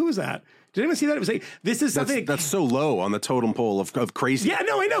this. Who is that? Did anyone see that? It was this is something that's so low on the totem pole of crazy. Yeah,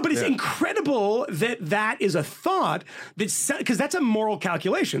 no, I know, but it's incredible that is a thought because that's a moral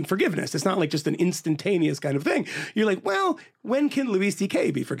calculation. Forgiveness. It's not just an instantaneous kind of thing. You're like, well, when can Louis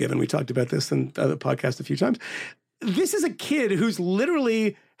C.K. be forgiven? We talked about this in the podcast a few times. This is a kid who's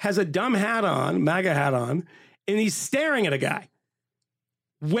literally has a dumb hat on, MAGA hat on, and he's staring at a guy.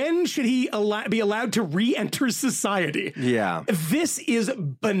 When should he be allowed to re-enter society? Yeah. This is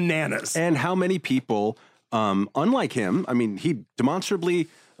bananas. And how many people, unlike him, he demonstrably,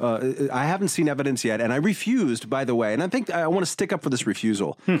 I haven't seen evidence yet, and I refused, by the way, and I think I want to stick up for this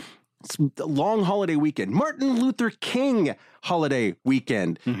refusal. It's a long holiday weekend. Martin Luther King holiday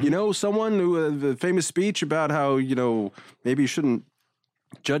weekend. Someone who, a famous speech about how, maybe you shouldn't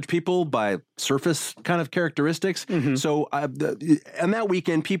judge people by surface kind of characteristics. So on that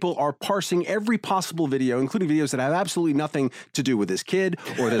weekend, people are parsing every possible video, including videos that have absolutely nothing to do with this kid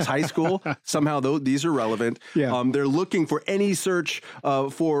or this high school. Somehow these are relevant. Yeah. They're looking for any search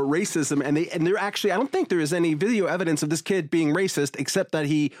for racism. And they're actually, I don't think there is any video evidence of this kid being racist except that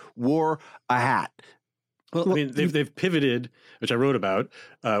he wore a hat. Well, they've pivoted, which I wrote about,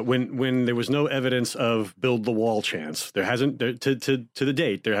 when there was no evidence of build the wall chants. There hasn't, to the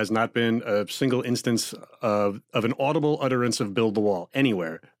date, there has not been a single instance of an audible utterance of build the wall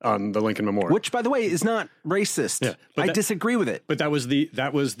anywhere on the Lincoln Memorial. Which, by the way, is not racist. Yeah, I disagree with it. But that was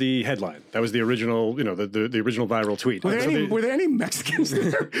the headline. That was the original, the original viral tweet. Were there any Mexicans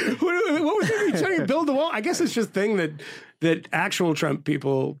there? What was it? Trying to build the wall? I guess it's just thing that that actual Trump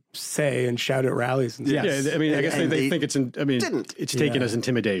people say and shout at rallies. And stuff. Yeah, I mean, I guess they think it's. It's taken as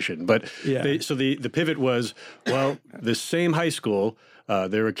intimidation. But so the pivot was, well, the same high school,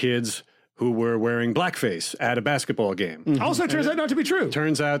 there were kids who were wearing blackface at a basketball game. Mm-hmm. Also turns out not to be true.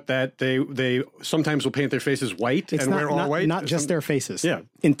 Turns out that they sometimes will paint their faces white and wear all white. Not just their faces. Yeah.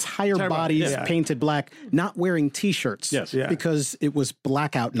 Entire bodies painted black, not wearing T-shirts. Yes. Yeah. Because it was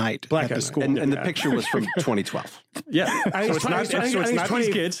blackout night at the school. And the picture was from 2012. Yeah. So it's not these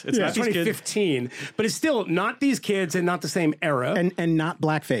kids. It's not these kids. 2015. But it's still not these kids and not the same era. And not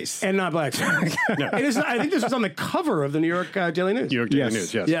blackface. And not blackface. No. I think this was on the cover of the New York Daily News. New York Daily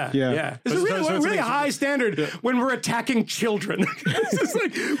News, yes. Yeah. It's a really high standard when we're attacking children. It's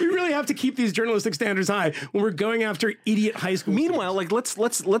like, we really have to keep these journalistic standards high when we're going after idiot high school. Meanwhile, like let's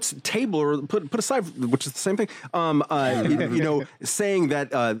table or put aside, which is the same thing. Saying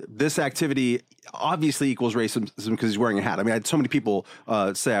that this activity obviously equals racism because he's wearing a hat. I mean, I had so many people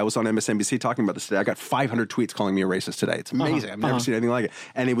say, I was on MSNBC talking about this today. I got 500 tweets calling me a racist today. It's amazing. I've never seen anything like it.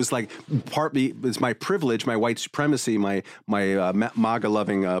 And it was like partly it's my privilege, my white supremacy, my MAGA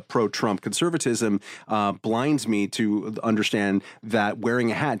loving pro-Trump conservatism blinds me to understand that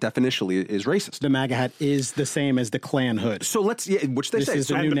wearing a hat definitionally is racist. The MAGA hat is the same as the Klan hood. So which they This say. is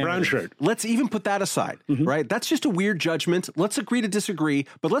the And new the brown narrative. shirt. Let's even put that aside, right? That's just a weird judgment. Let's agree to disagree,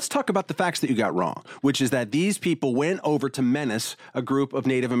 but let's talk about the facts that you got wrong, which is that these people went over to menace a group of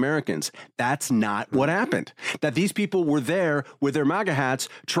Native Americans. That's not what happened. That these people were there with their MAGA hats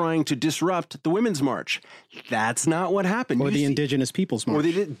trying to disrupt the Women's March. That's not what happened. Or the Indigenous Peoples March.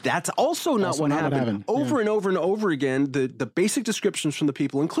 That's also not what happened. Over and over and over again, the basic descriptions from the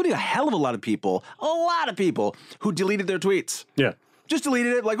people, including a hell of a lot of people who deleted their tweets. Yeah. Just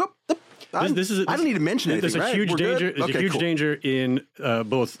deleted it like, whoop. I don't need to mention anything. There's a huge danger. There's a huge danger in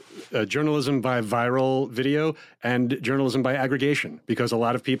both journalism by viral video and journalism by aggregation, because a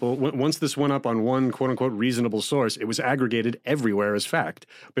lot of people, once this went up on one quote unquote reasonable source, it was aggregated everywhere as fact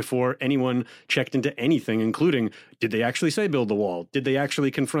before anyone checked into anything, including did they actually say build the wall? Did they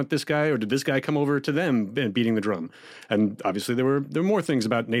actually confront this guy, or did this guy come over to them beating the drum? And obviously there were more things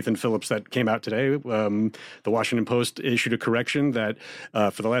about Nathan Phillips that came out today. The Washington Post issued a correction that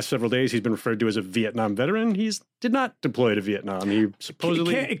for the last several days he's been referred to as a Vietnam veteran. He did not deploy to Vietnam. He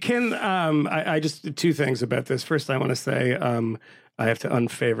supposedly I just two things about this. First, I want to say I have to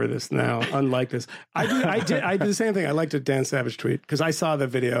unfavor this now. Unlike this, I did the same thing. I liked a Dan Savage tweet because I saw the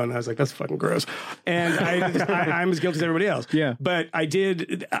video and I was like, that's fucking gross. And I'm as guilty as everybody else. Yeah. But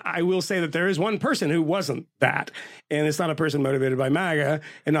I will say that there is one person who wasn't that. And it's not a person motivated by MAGA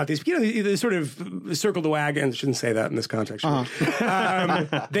and not these, they sort of circle the wagon. I shouldn't say that in this context.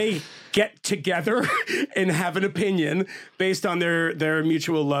 They get together and have an opinion based on their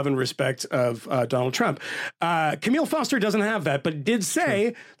mutual love and respect of Donald Trump. Camille Foster doesn't have that, but did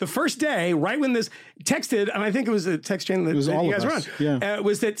say the first day, right when this texted, and I think it was a text chain that you guys were on,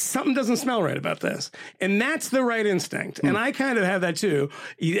 was that something doesn't smell right about this. And that's the right instinct. And I kind of have that too.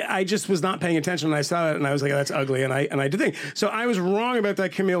 I just was not paying attention and I saw it and I was like, oh, that's ugly. And I did think. So I was wrong about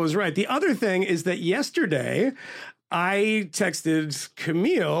that. Camille was right. The other thing is that yesterday, I texted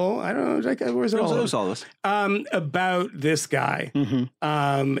Camille, I don't know, where's it all? It was all this. About this guy,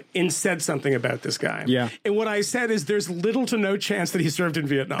 and said something about this guy. Yeah. And what I said is there's little to no chance that he served in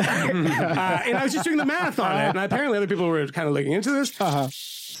Vietnam. And I was just doing the math on it, and apparently other people were kind of looking into this.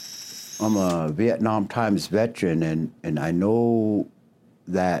 I'm a Vietnam Times veteran, and I know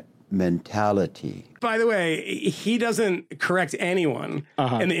that mentality. By the way, he doesn't correct anyone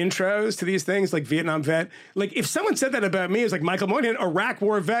in the intros to these things, like Vietnam vet. Like, if someone said that about me, it's like Michael Moynihan, Iraq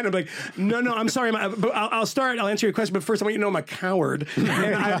war vet. I'm like, no, I'm sorry. I'll answer your question, but first I want you to know I'm a coward. And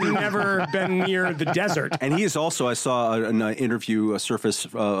I've never been near the desert. And he is also, I saw an interview surface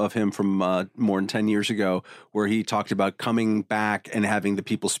of him from more than 10 years ago, where he talked about coming back and having the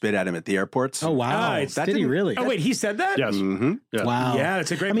people spit at him at the airports. Oh, wow. Did he really? Oh, wait, he said that? Yes. Mm-hmm. Yeah. Wow. Yeah, it's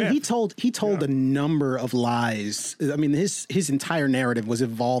a great myth. He told a number of lies. I mean, his entire narrative was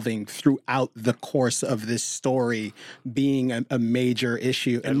evolving throughout the course of this story being a major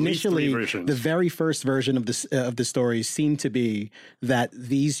issue. At Initially, least 3 versions. the very first version of the story seemed to be that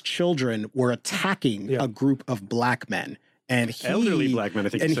these children were attacking a group of black men. And elderly black men, I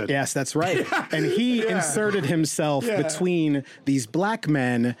think you said. Yes, that's right. And he inserted himself between these black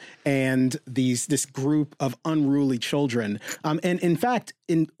men and this group of unruly children. And in fact,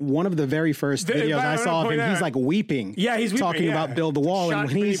 in one of the very first videos I saw of him, he's like weeping. Yeah, he's weeping, talking about build the wall. And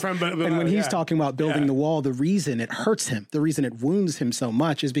when he's talking about building the wall, the reason it hurts him, the reason it wounds him so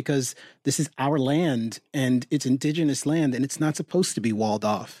much is because this is our land and it's indigenous land and it's not supposed to be walled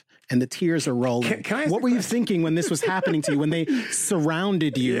off. and the tears are rolling. Can I ask what a were you question? thinking when this was happening to you, when they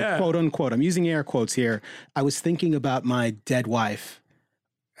surrounded you, Yeah. quote unquote? I'm using air quotes here. I was thinking about my dead wife.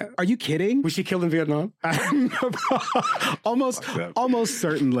 Are you kidding? Was she killed in Vietnam? almost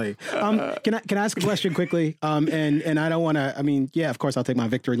certainly. Can I ask a question quickly? And I don't want to. I mean, yeah, of course, I'll take my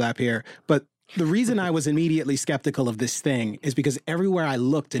victory lap here. But the reason I was immediately skeptical of this thing is because everywhere I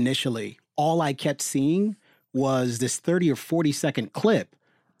looked initially, all I kept seeing was this 30 or 40 second clip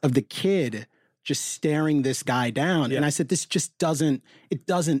of the kid just staring this guy down. Yeah. And I said, this just doesn't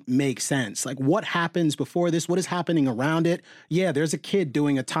make sense. Like, what happens before this? What is happening around it? Yeah, there's a kid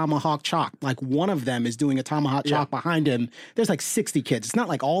doing a tomahawk chop. Like, one of them is doing a tomahawk chop behind him. There's like 60 kids. It's not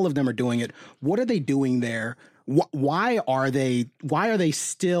like all of them are doing it. What are they doing there? Why are they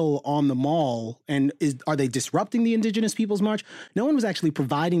still on the mall? And are they disrupting the Indigenous Peoples March? No one was actually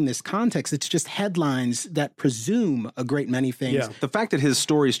providing this context. It's just headlines that presume a great many things. Yeah. The fact that his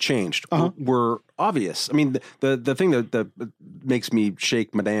stories changed were obvious. I mean, the thing that makes me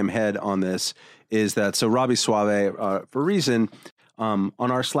shake my damn head on this is that, so Robbie Suave, for a reason, on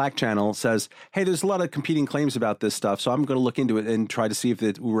our Slack channel says, hey, there's a lot of competing claims about this stuff, so I'm going to look into it and try to see if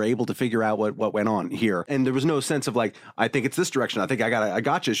we were able to figure out what went on here. And there was no sense of like, I think it's this direction. I think I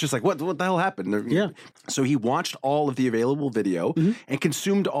got you. It's just like, what the hell happened? Yeah. So he watched all of the available video and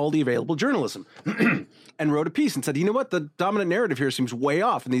consumed all the available journalism and wrote a piece and said, you know what? The dominant narrative here seems way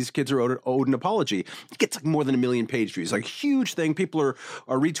off, and these kids are owed an apology. It gets like more than 1 million page views, like huge thing. People are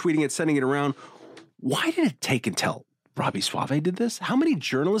retweeting it, sending it around. Why did it take until Robbie Suave did this? How many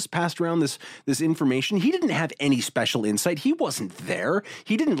journalists passed around this information? He didn't have any special insight. He wasn't there.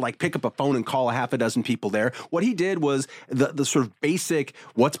 He didn't like pick up a phone and call a half a dozen people there. What he did was the sort of basic,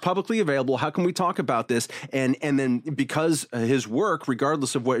 what's publicly available, how can we talk about this? And then because his work,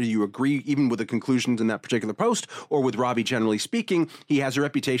 regardless of whether you agree even with the conclusions in that particular post or with Robbie generally speaking, he has a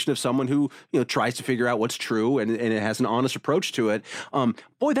reputation of someone who, you know, tries to figure out what's true and it has an honest approach to it.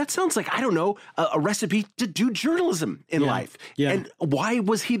 Boy, that sounds like, I don't know, a recipe to do journalism in life. Yeah. And why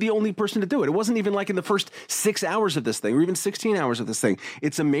was he the only person to do it? It wasn't even like in the first 6 hours of this thing or even 16 hours of this thing.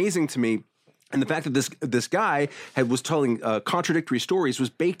 It's amazing to me. And the fact that this guy was telling contradictory stories was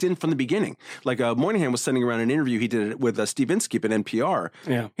baked in from the beginning. Like Moynihan was sending around an interview he did with Steve Inskeep at NPR.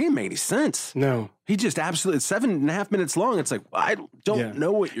 Yeah. He didn't make any sense. No. He just absolutely, it's 7.5 minutes long. It's like, I don't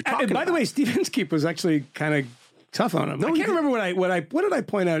know what you're talking about. By the way, Steve Inskeep was actually kind of tough on him. No, I can't remember what did I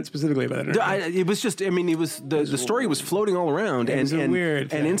point out specifically about it? It was just, I mean, it was the story was floating all around, and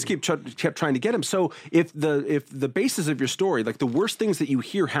weird and Inskeep kept trying to get him. So if the basis of your story, like the worst things that you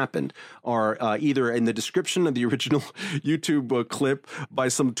hear happened, are either in the description of the original YouTube clip by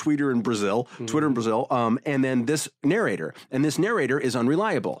some tweeter in Brazil, and then this narrator, and this narrator is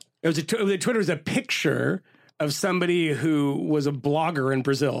unreliable. The Twitter was a picture of somebody who was a blogger in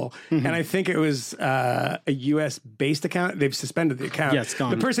Brazil. And I think it was a U.S.-based account. They've suspended the account. Yeah, it's gone.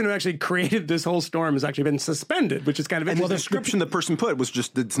 The person who actually created this whole storm has actually been suspended, which is kind of And the interesting. description the person put was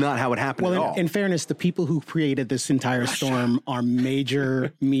just, it's not how it happened at all. In fairness, the people who created this entire storm are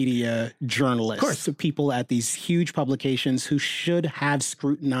major media journalists. Of course. So people at these huge publications who should have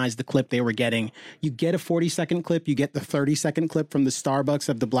scrutinized the clip they were getting. You get a 40-second clip, you get the 30-second clip from the Starbucks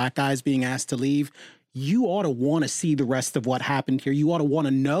of the black guys being asked to leave. You ought to want to see the rest of what happened here. You ought to want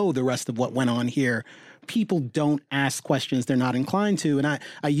to know the rest of what went on here. People don't ask questions they're not inclined to. And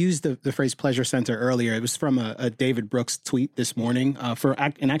I used the phrase pleasure center earlier. It was from a David Brooks tweet this morning for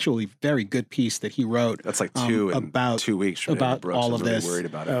an actually very good piece that he wrote. That's like about 2 weeks from about Brooks. all of really this. worried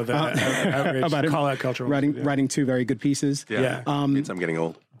about it. Oh, outrage. About him Call out culture. writing two very good pieces. Yeah. Means I'm getting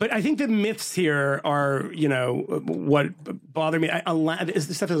old. But I think the myths here are, you know, what bother me.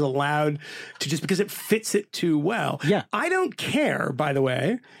 This stuff is allowed to just because it fits it too well. Yeah. I don't care, by the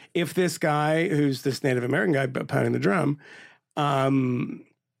way, if this guy, who's this Native American guy pounding the drum, I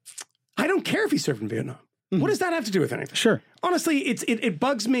don't care if he served in Vietnam. What does that have to do with anything? Sure. Honestly, it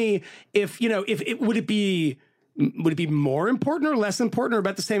bugs me if, you know, would it be more important or less important or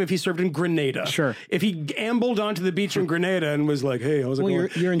about the same if he served in Grenada? Sure. If he ambled onto the beach in Grenada and was like, hey, how's it going?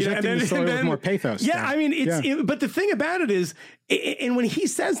 You're injecting the story with more pathos. Yeah, then. I mean, but the thing about it is, and when he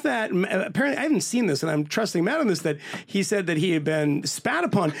says that, apparently I haven't seen this and I'm trusting Matt on this, that he said that he had been spat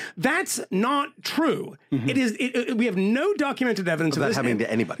upon. That's not true. It is. We have no documented evidence of that this happening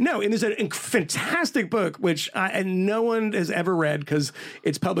to anybody. No, and there's a fantastic book, which no one has ever read because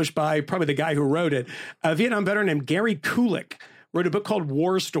it's published by probably the guy who wrote it. A Vietnam veteran named Gary Kulik wrote a book called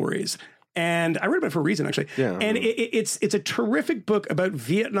War Stories. And I read about it for a reason, actually. Yeah. And it's a terrific book about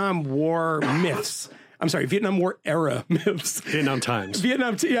Vietnam War myths. Vietnam War era myths. Vietnam Times.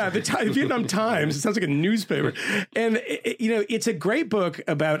 Vietnam Times. It sounds like a newspaper. And, it's a great book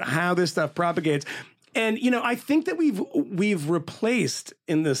about how this stuff propagates. And, I think that we've replaced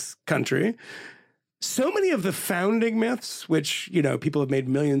in this country so many of the founding myths, which, people have made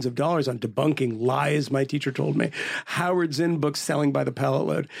millions of dollars on debunking lies my teacher told me, Howard Zinn books selling by the pallet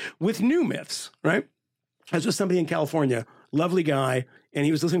load, with new myths, right? I was with somebody in California, lovely guy, and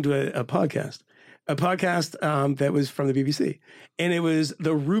he was listening to a podcast that was from the BBC. And it was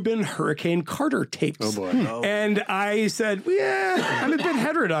the Reuben Hurricane Carter tapes. Oh, boy. Oh. And I said, I'm a bit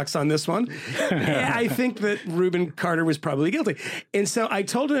heterodox on this one. I think that Reuben Carter was probably guilty. And so I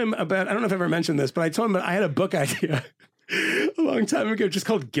told him about, I don't know if I ever mentioned this, but I told him that I had a book idea a long time ago, just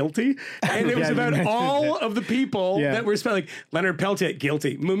called Guilty. And it was about all of the people that were spelled, like Leonard Peltier,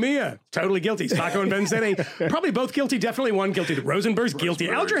 guilty. Mumia, totally guilty. Sacco and Vanzetti, probably both guilty. Definitely one guilty. The Rosenberg's guilty.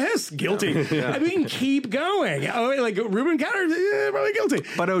 Alger Hiss, guilty. I mean, keep going. Like Reuben Carter, probably guilty.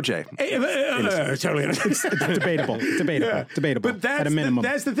 But OJ. Totally innocent. Debatable. But at a minimum.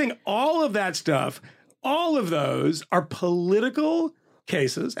 That's the thing. All of that stuff, all of those are political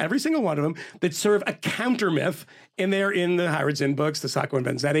cases, every single one of them, that serve a counter myth, and they're in the Howard Zinn books, the Sacco and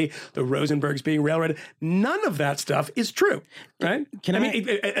Vanzetti, the Rosenbergs being railroaded. None of that stuff is true, right?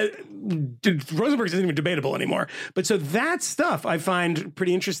 Rosenberg isn't even debatable anymore. But so that stuff I find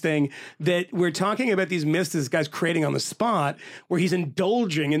pretty interesting, that we're talking about these myths this guy's creating on the spot, where he's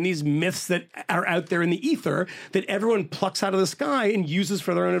indulging in these myths that are out there in the ether that everyone plucks out of the sky and uses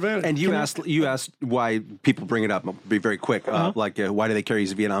for their own advantage. And you asked why people bring it up. I'll be very quick. Why do they carry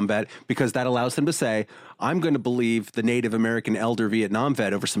he's a Vietnam vet? Because that allows them to say, I'm going to believe the Native American elder Vietnam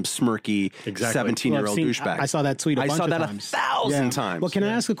vet over some smirky 17-year-old douchebag. I saw that tweet a bunch of times. I saw that 1,000 times. Well, can I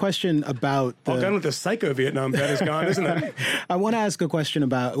ask a question about all done with the psycho Vietnam vet is gone, isn't it? I want to ask a question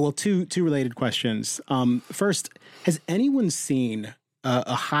about, two related questions. First, has anyone seen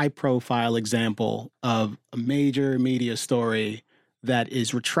a high-profile example of a major media story that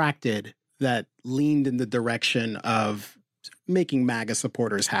is retracted, that leaned in the direction of making MAGA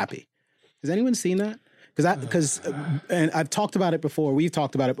supporters happy? Has anyone seen that? And I've talked about it before. We've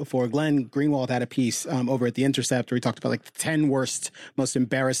talked about it before. Glenn Greenwald had a piece over at The Intercept where he talked about like the 10 worst, most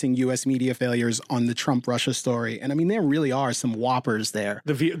embarrassing U.S. media failures on the Trump-Russia story. And I mean, there really are some whoppers there.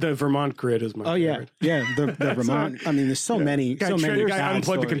 The Vermont grid is my favorite. The Vermont. I mean, there's so many. Guy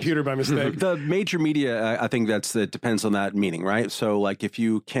unplugged the computer by mistake. The major media, I think it depends on that meaning, right? So, like, if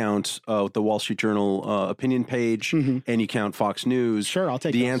you count the Wall Street Journal opinion page and you count Fox News, sure, I'll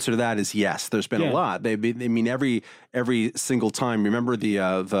take the those. answer to that is yes. There's been a lot. Every single time. Remember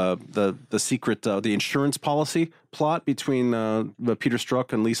the secret the insurance policy plot between Peter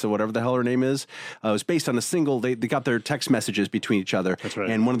Strzok and Lisa, whatever the hell her name is. It was based on a single. They got their text messages between each other. That's right.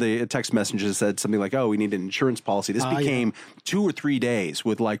 And one of the text messages said something like, "Oh, we need an insurance policy." This became 2 or 3 days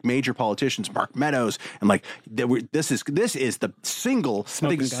with like major politicians, Mark Meadows, and like this is the single.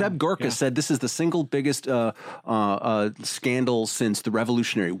 Smoking I think Seb Gorka said this is the single biggest scandal since the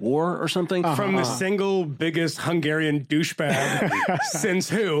Revolutionary War or something. From the single biggest Hungarian douchebag since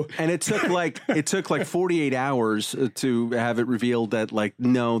who? And it took like 48 hours to have it revealed that like,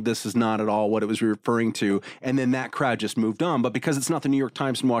 no, this is not at all what it was referring to. And then that crowd just moved on. But because it's not the New York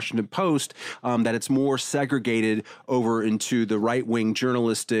Times and Washington Post, that it's more segregated over into the right-wing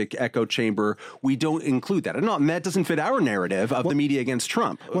journalistic echo chamber, we don't include that. And that doesn't fit our narrative of the media against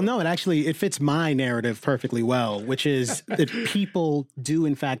Trump. Well, no, it fits my narrative perfectly well, which is that people do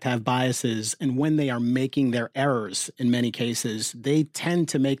in fact have biases. And when they are making their errors, in many cases, they tend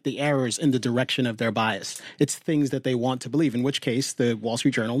to make the errors in the direction of their bias. It's things that they want to believe, in which case the Wall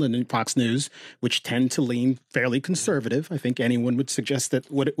Street Journal and Fox News, which tend to lean fairly conservative, I think anyone would suggest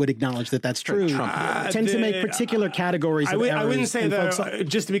that would acknowledge that that's true, tend to make particular categories of errors. I wouldn't say that,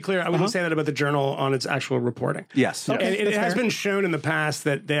 just to be clear, I wouldn't say that about the Journal on its actual reporting. Yes. Okay, and it has been shown in the past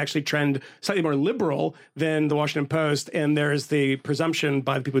that they actually trend slightly more liberal than the Washington Post, and there's the presumption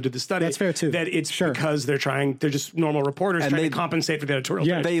by the people who did the study that's fair too. that it's because they're just normal reporters trying to compensate for the editorial.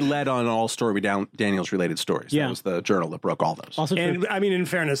 Yeah, they led on all Stormy Daniels related stories. That was the Journal that broke all those. Also true. And I mean, in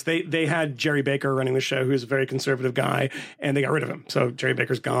fairness, they had Jerry Baker running the show, who's a very conservative guy, and they got rid of him. So Jerry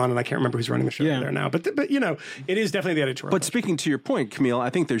Baker's gone, and I can't remember who's running the show there now. But it is definitely the editorial. But speaking to your point, Camille, I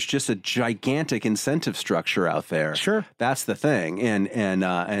think there's just a gigantic incentive structure out there. Sure, that's the thing,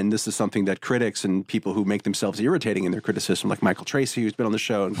 and this is something that critics and people who make themselves irritating in their criticism, like Michael Tracy, who's been on the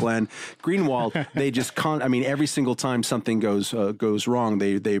show, and Glenn Greenwald, they just every single time something goes wrong,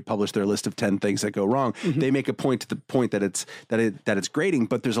 they publish their list of 10 things that go wrong. They make a point to the point that it's grating,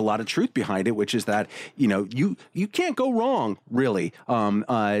 but there's a lot of truth behind it, which is that you can't go wrong really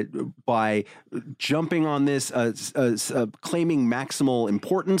by jumping on this, claiming maximal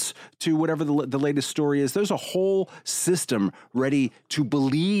importance to whatever the latest story is. There's a whole system ready to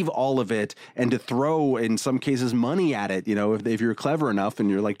believe all of it and to throw, in some cases, money at it. If you're clever enough and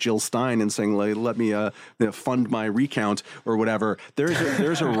you're like Jill Stein and saying, let me fund my recount or whatever.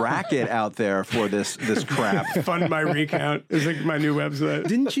 There's a racket out there for this crap. Fund my recount is like my new website.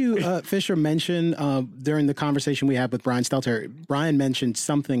 Didn't you, Fisher, mention during the conversation we had with Brian Stelter, Brian mentioned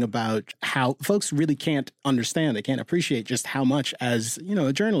something about how folks really can't understand, they can't appreciate just how much, as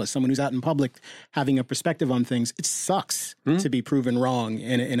a journalist, someone who's out in public having a perspective on things, it sucks to be proven wrong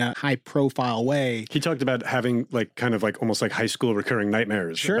in a high profile way. He talked about having almost like high school recurring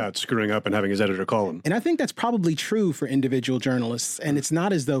nightmares about screwing up and having his editor call him. And I think that's probably true for individual journalists. And it's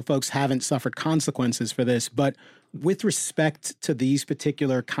not as though folks haven't suffered consequences for this, but with respect to these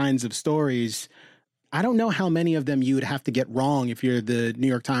particular kinds of stories, I don't know how many of them you would have to get wrong if you're the New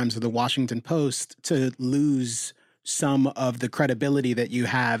York Times or the Washington Post to lose some of the credibility that you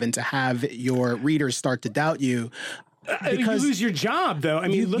have and to have your readers start to doubt you. Because you lose your job, though. I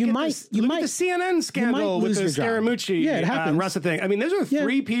mean, look at the CNN scandal with the Scaramucci Russia thing. I mean, those are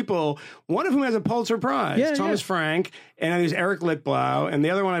three people, one of whom has a Pulitzer Prize, Thomas Frank, and there's Eric Lichtblau, and the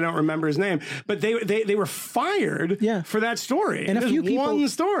other one I don't remember his name. But they were fired for that story. And a few people, one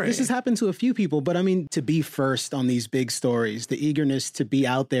story. This has happened to a few people, but I mean, to be first on these big stories, the eagerness to be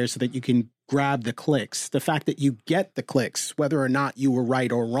out there so that you can grab the clicks, the fact that you get the clicks, whether or not you were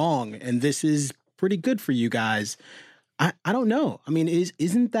right or wrong, and this is pretty good for you guys. I don't know. I mean,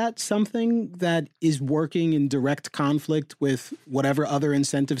 isn't that something that is working in direct conflict with whatever other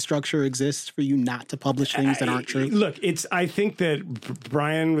incentive structure exists for you not to publish things that aren't true? Look, I think that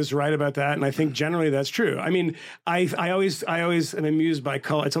Brian was right about that, and I think generally that's true. I mean, I always am amused by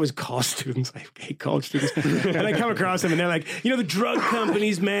it's always college students. I hate college students, and I come across them, and they're like, the drug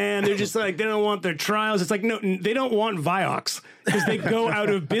companies, man, they're just like, they don't want their trials. It's like, no, they don't want Vioxx because they go out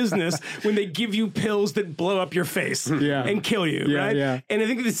of business when they give you pills that blow up your face. And kill you, right? Yeah. And I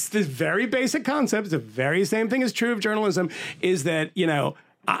think this very basic concept, the very same thing is true of journalism, is that,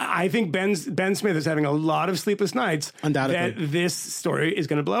 I think Ben Smith is having a lot of sleepless nights that this story is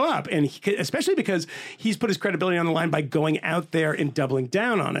going to blow up. And especially because he's put his credibility on the line by going out there and doubling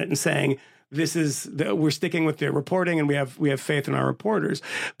down on it and saying, we're sticking with the reporting and we have faith in our reporters.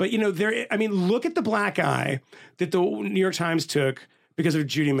 But, look at the black eye that the New York Times took because of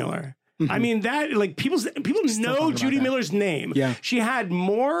Judy Miller. I mean, that people know Judy Miller's name. Yeah. She had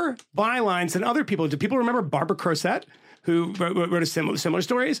more bylines than other people. Do people remember Barbara Crosette, who wrote similar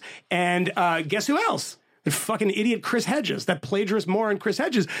stories? And guess who else? The fucking idiot Chris Hedges, that plagiarist moron Chris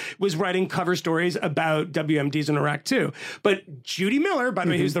Hedges, was writing cover stories about WMDs in Iraq too. But Judy Miller, by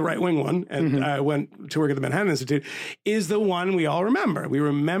the way, who's the right-wing one, and went to work at the Manhattan Institute, is the one we all remember. We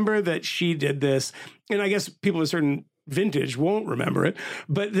remember that she did this, and I guess people of a certain vintage won't remember it,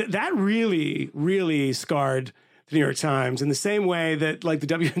 but that really, really scarred the New York Times in the same way that, like, the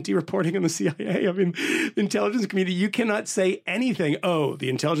WMD reporting on the CIA, I mean, the intelligence community, you cannot say anything. Oh, the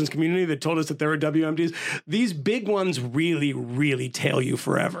intelligence community that told us that there were WMDs. These big ones really, really tail you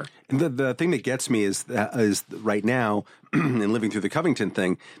forever. And the thing that gets me is right now, and living through the Covington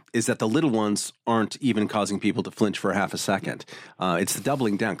thing, is that the little ones aren't even causing people to flinch for a half a second. It's the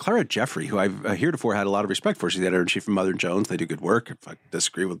doubling down. Clara Jeffrey, who I've heretofore had a lot of respect for, she's the editor-in-chief of Mother Jones. They do good work. If I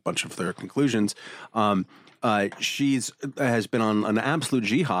disagree with a bunch of their conclusions, has been on an absolute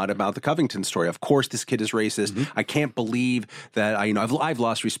jihad about the Covington story. Of course, this kid is racist. I can't believe that I've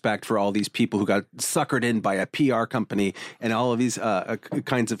lost respect for all these people who got suckered in by a PR company and all of these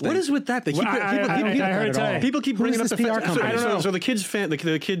kinds of things. What is with that? People keep bringing up the PR company. I don't know. So the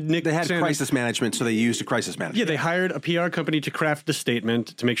kid Nick, they had crisis management, so they used a crisis management. Yeah, they hired a PR company to craft the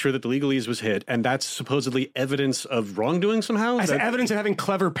statement to make sure that the legalese was hit, and that's supposedly evidence of wrongdoing somehow. As evidence of having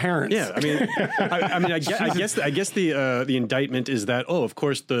clever parents. Yeah, I guess the indictment is that, of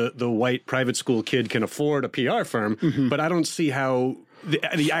course the white private school kid can afford a PR firm, but I don't see how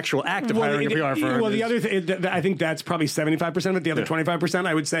the actual act of hiring a PR firm. Well, the other thing, I think that's probably 75% of it. The other 25%,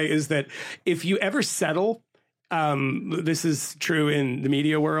 I would say, is that if you ever settle this is true in the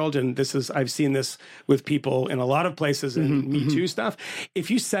media world, and I've seen this with people in a lot of places in Me Too stuff.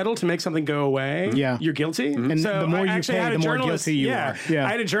 If you settle to make something go away, you're guilty. And so the more you pay, the more guilty you are. Yeah.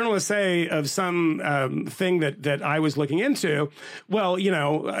 I had a journalist say of some thing that I was looking into, well,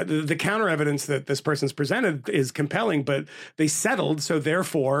 the counter evidence that this person's presented is compelling, but they settled, so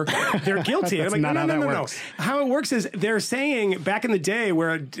therefore they're guilty. That's I'm like, not how that no. works. How it works is they're saying back in the day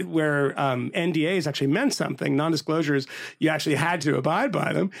where NDAs actually meant something, non-disclosures, you actually had to abide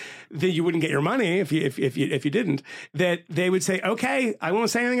by them, that you wouldn't get your money if you didn't, that they would say, okay, I won't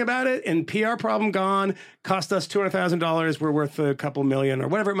say anything about it, and PR problem gone, cost us $200,000, we're worth a couple million or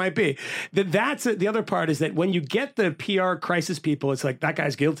whatever it might be. That's the other part, is that when you get the PR crisis people, it's like, that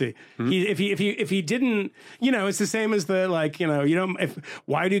guy's guilty. If he didn't, it's the same as the, like,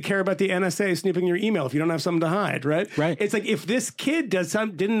 why do you care about the NSA snooping your email if you don't have something to hide, right? Right. It's like, if this kid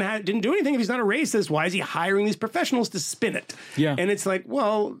didn't do anything, if he's not a racist, why is he hiring these professionals to spin it? Yeah. And it's like,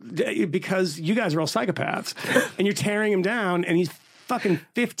 well, because you guys are all psychopaths and you're tearing him down, and he's fucking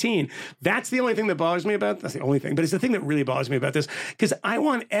 15. That's the only thing that bothers me about. That's the only thing, but it's the thing that really bothers me about this, because I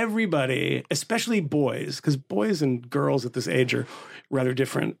want everybody, especially boys, because boys and girls at this age are rather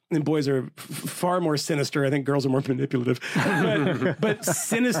different, and boys are far more sinister. I think girls are more manipulative, but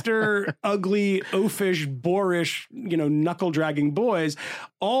sinister, ugly, oafish, boorish, knuckle dragging boys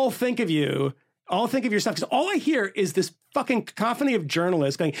all think of you. All think of yourself, because all I hear is this fucking cacophony of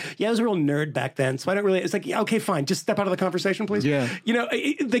journalists going, yeah, I was a real nerd back then, so I don't really, it's like, yeah, okay, fine, just step out of the conversation, please. Yeah.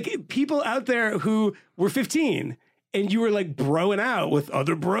 Like people out there who were 15 and you were like broing out with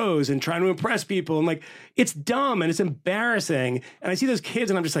other bros and trying to impress people, and like, it's dumb and it's embarrassing. And I see those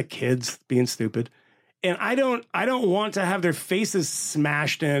kids and I'm just like, kids being stupid. And I don't want to have their faces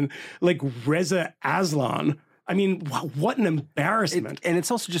smashed in like Reza Aslan. I mean, what an embarrassment. And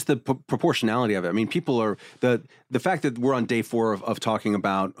it's also just the proportionality of it. I mean, people are the fact that we're on day 4 of talking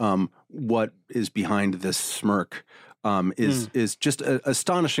about what is behind this smirk is just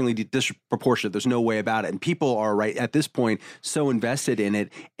astonishingly disproportionate. There's no way about it. And people are right at this point so invested in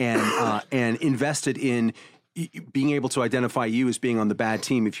it and invested in being able to identify you as being on the bad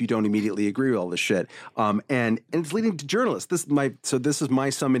team if you don't immediately agree with all this shit. And it's leading to journalists. This is my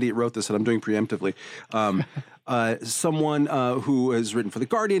some idiot wrote this, and I'm doing preemptively. Someone who has written for The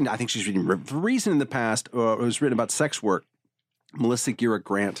Guardian, I think she's written for Reason in the past, who's written about sex work. Melissa Gira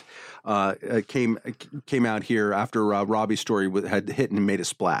Grant came out here after Robbie's story had hit and made a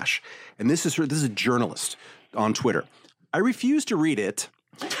splash. And this is a journalist on Twitter. I refuse to read it.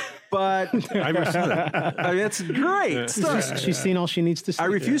 But I mean, that's great stuff. She's seen all she needs to see. I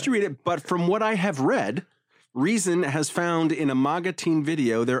refuse to read it, but from what I have read, Reason has found in a MAGA teen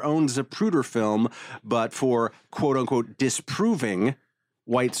video their own Zapruder film, but for quote-unquote disproving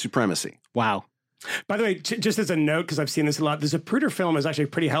white supremacy. Wow. By the way, just as a note, because I've seen this a lot, the Zapruder film is actually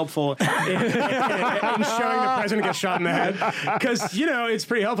pretty helpful in showing the president get shot in the head, because, it's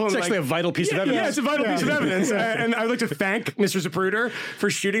pretty helpful. It's actually a vital piece of evidence. Yeah, it's a vital piece of evidence. And I would like to thank Mr. Zapruder for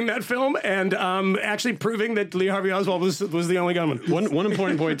shooting that film and actually proving that Lee Harvey Oswald was the only gunman. One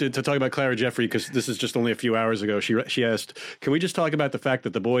important point to talk about Clara Jeffrey, because this is just only a few hours ago. She asked, can we just talk about the fact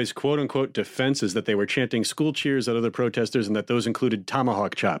that the boys' quote-unquote defense is that they were chanting school cheers at other protesters and that those included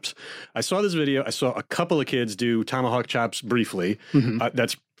tomahawk chops? I saw this video. I saw a couple of kids do tomahawk chops briefly.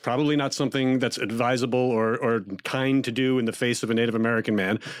 That's probably not something that's advisable or kind to do in the face of a Native American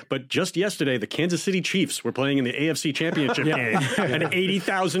man. But just yesterday, the Kansas City Chiefs were playing in the AFC Championship game, and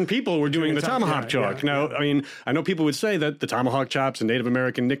 80,000 people were doing the tomahawk chop. Now, I mean, I know people would say that the tomahawk chops and Native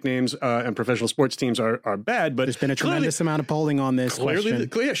American nicknames and professional sports teams are bad, but there's been a tremendous amount of polling on this question.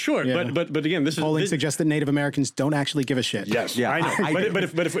 Yeah, sure. Yeah. But again, polling suggests that Native Americans don't actually give a shit. Yes, yeah, I know.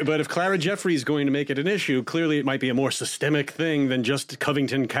 but if Clara Jeffrey is going to make it an issue, clearly it might be a more systemic thing than just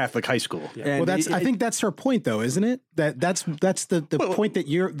Covington Catholic High School. Yeah. Well, I think that's her point, though, isn't it? That's the point that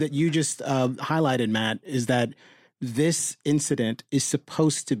you just highlighted, Matt, is that this incident is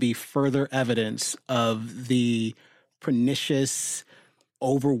supposed to be further evidence of the pernicious,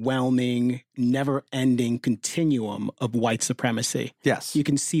 overwhelming, never-ending continuum of white supremacy. Yes. You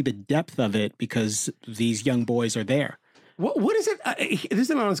can see the depth of it because these young boys are there. What is it? This is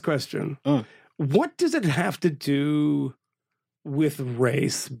an honest question. What does it have to do with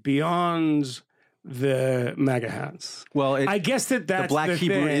race beyond the MAGA hats? Well, I guess that's the black the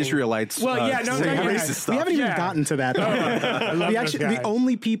Hebrew thing. Israelites. Racist stuff. We haven't even gotten to that. The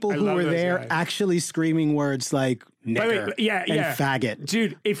only people who were there actually screaming words like nigger, and faggot.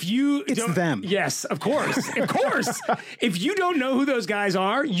 Dude, if you It's don't, them. Yes, of course. Of course. If you don't know who those guys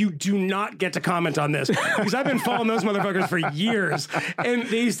are, you do not get to comment on this. Because I've been following those motherfuckers for years. And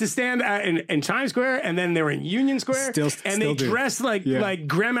they used to stand in Times Square, and then they were in Union Square. And they dressed like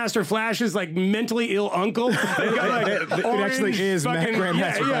Grandmaster Flash's like mentally ill uncle. They've got, it actually is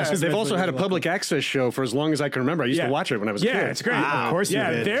Grandmaster Flash. They've also had a public access show for as long as I can remember. I used to watch it when I was a kid. Yeah, it's great. Of course you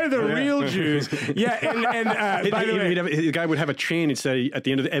did. They're the real Jews. Yeah, and by the way, the guy would have a chain. He'd say at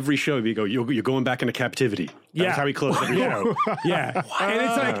the end of every show, he'd go, "You're going back into captivity." That's how he closed every show. Yeah, and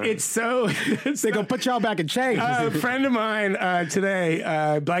it's like it's so. They gonna put y'all back in chains. A friend of mine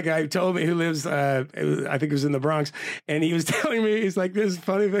today, black guy, told me who lives. I think it was in the Bronx, and he was telling me he's like, "This is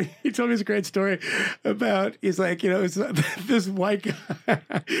funny," but he told me this great story about. He's like, it's this white guy,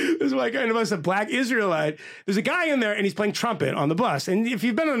 in the bus, a black Israelite. There's a guy in there, and he's playing trumpet on the bus. And if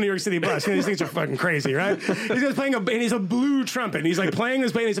you've been on a New York City bus, these things are fucking crazy, right? He's playing and he's a blue trumpet. And he's like playing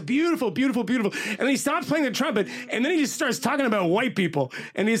this, and he's a beautiful, beautiful, beautiful. And then he stops playing the trumpet, and then he just starts talking about white people.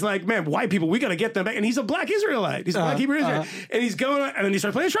 And he's like, man, white people, we got to get them back. And he's a black Israelite. He's a black Hebrew Israelite. And he's going, and then he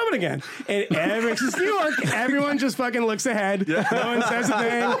starts playing the trumpet again. And it's New York. Everyone just fucking looks ahead. No one says a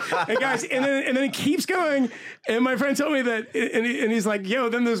thing. And guys, and then he keeps going. And my friend told me that, and he's like, yo,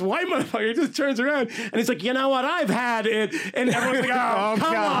 then this white motherfucker just turns around, and he's like, you know what, I've had it. And everyone's like, oh,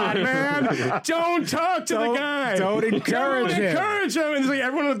 come on, man. Don't talk to the guy. Don't encourage him. And it's like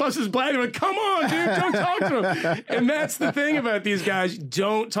everyone on the bus is black. They're like, come on, dude, don't talk to him. And that's the thing about these guys.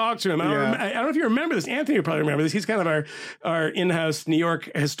 Don't talk to him. I don't know if you remember this. Anthony will probably remember this. He's kind of our in-house New York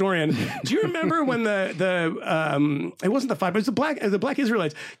historian. Do you remember when it wasn't the five, but it was the black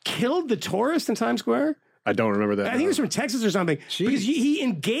Israelites killed the tourist in Times Square? I don't remember that. I think it was from Texas or something. Jeez. Because he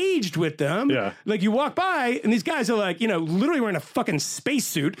engaged with them. Yeah. Like you walk by and these guys are like, literally wearing a fucking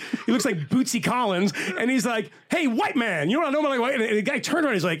spacesuit. He looks like Bootsy Collins. And he's like, hey, white man, you don't know about like white. And the guy turned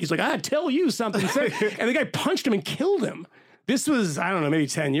around. He's like, I tell you something. And the guy punched him and killed him. This was, I don't know, maybe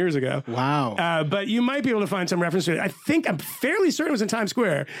 10 years ago. Wow. But you might be able to find some reference to it. I'm fairly certain it was in Times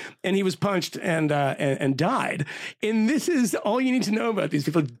Square, and he was punched and died. And this is all you need to know about these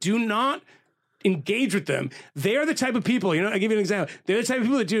people. Do not engage with them. They're the type of people, I'll give you an example. They're the type of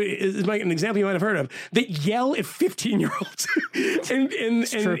people that do, is like an example you might have heard of, that yell at 15-year-olds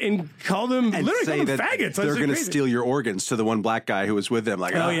and call them, and literally say call them that faggots. They're going to steal your organs to the one black guy who was with them.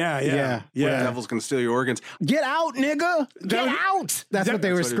 Like, yeah. The devil's going to steal your organs. Get out, nigga. Get out. That's what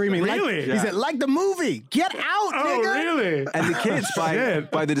they were screaming. Really? He said, like the movie. Get out, nigga. Oh, really? And the kids,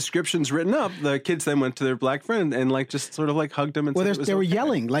 by the descriptions written up, the kids then went to their black friend and just sort of hugged him and said it was they were okay.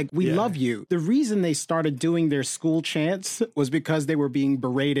 yelling, like, we love you. The reason they started doing their school chants was because they were being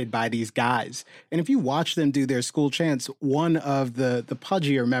berated by these guys. And if you watch them do their school chants, one of the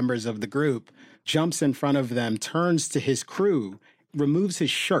pudgier members of the group jumps in front of them, turns to his crew, removes his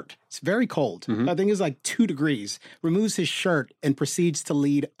shirt. It's very cold. Mm-hmm. I think it's like 2 degrees. Removes his shirt and proceeds to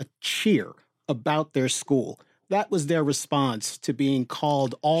lead a cheer about their school. That was their response to being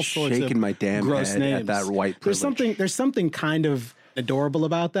called all sorts of my damn gross head names. At that white privilege. There's something kind of adorable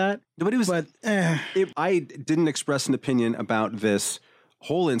about that. But it was. I didn't express an opinion about this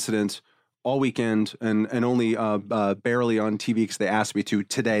whole incident all weekend and only barely on TV because they asked me to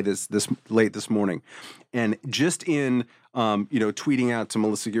today, this late this morning, and just in tweeting out to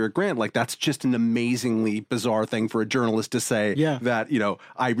Melissa Garrett Grant, like that's just an amazingly bizarre thing for a journalist to say that,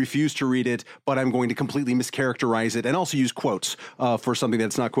 I refuse to read it, but I'm going to completely mischaracterize it and also use quotes for something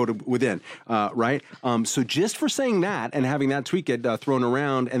that's not quoted within, right? So just for saying that and having that tweet get thrown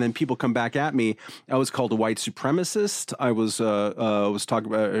around and then people come back at me, I was called a white supremacist. I was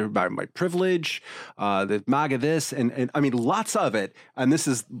talking about my privilege, the MAGA this, and I mean, lots of it. And this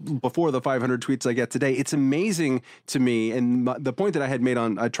is before the 500 tweets I get today. It's amazing to me. And the point that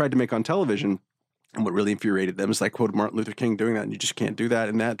I tried to make on television, and what really infuriated them is I quoted Martin Luther King doing that, and you just can't do that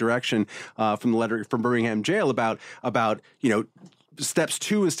in that direction from the letter from Birmingham jail about steps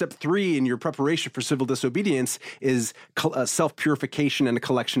 2 and step 3 in your preparation for civil disobedience is self-purification and a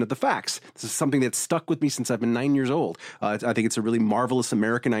collection of the facts. This is something that's stuck with me since I've been 9 years old. I think it's a really marvelous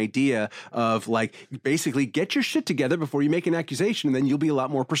American idea of basically get your shit together before you make an accusation, and then you'll be a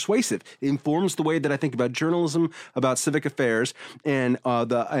lot more persuasive. It informs the way that I think about journalism, about civic affairs, and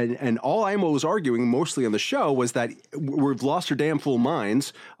all I was arguing mostly on the show was that we've lost our damn fool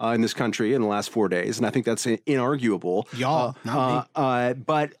minds in this country in the last 4 days, and I think that's inarguable. Y'all, not me.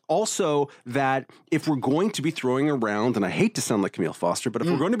 But also that if we're going to be throwing around, and I hate to sound like Camille Foster, but if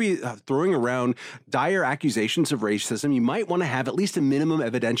we're going to be throwing around dire accusations of racism, you might want to have at least a minimum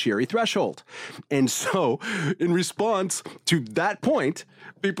evidentiary threshold. And so in response to that point,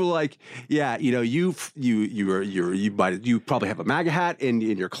 People like, yeah, you probably have a MAGA hat in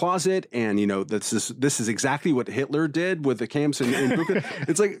your closet, and this is exactly what Hitler did with the camps in Bucha.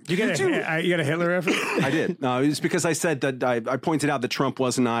 It's like you got a Hitler reference? I did. No, it's because I said that I pointed out that Trump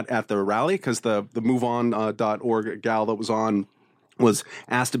was not at the rally because the MoveOn.org gal that was on was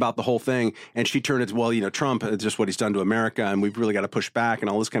asked about the whole thing, and she turned it, well, Trump, just what he's done to America, and we've really got to push back and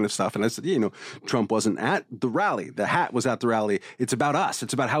all this kind of stuff. And I said, Trump wasn't at the rally. The hat was at the rally. It's about us.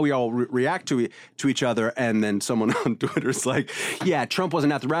 It's about how we all react to each other. And then someone on Twitter is like, yeah, Trump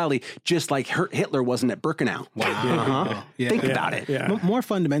wasn't at the rally, just like Hitler wasn't at Birkenau. Wow. Think about it. Yeah. More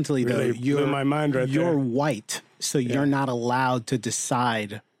fundamentally, Really though, you're blew my mind right you're there. white, so you're not allowed to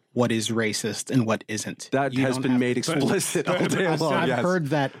decide what is racist and what isn't. That has been made explicit all day long. I've heard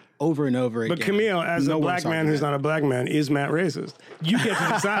that over and over again. But Camille, as a black man who's not a black man, is Matt racist? You get to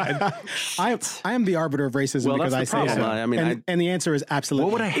decide. I am the arbiter of racism because I say so. I mean, and the answer is absolutely.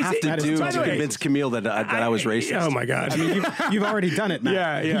 What would I have to do to convince Camille that I was racist? Oh my God! I mean, you've already done it,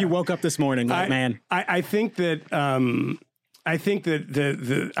 Matt. Yeah. You woke up this morning like, man. I think that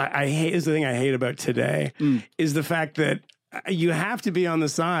is the thing I hate about today is the fact that you have to be on the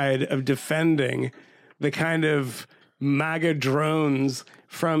side of defending the kind of MAGA drones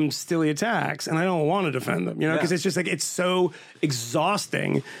from Steely attacks, and I don't want to defend them, because it's just like, it's so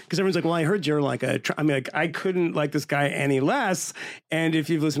exhausting, because everyone's like, well, I heard you're like I couldn't like this guy any less, and if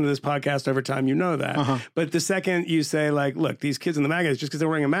you've listened to this podcast over time, you know that. But the second you say, like, look, these kids in the MAGA, just because they're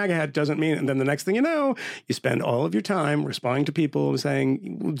wearing a MAGA hat doesn't mean, and then the next thing you know, you spend all of your time responding to people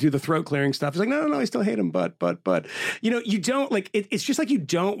saying, do the throat clearing stuff. It's like, no, I still hate him, but, you don't, like, it's just like, you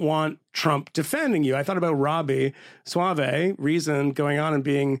don't want Trump defending you. I thought about Robbie Suave, Reason, going on and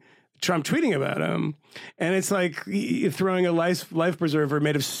being Trump tweeting about him, and it's like throwing a life preserver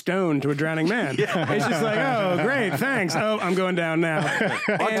made of stone to a drowning man. It's just like, oh, great, thanks. Oh, I'm going down now.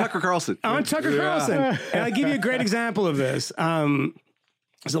 On Tucker Carlson. And I give you a great example of this.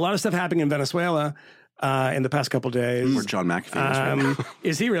 There's a lot of stuff happening in Venezuela in the past couple days. Where John McAfee is.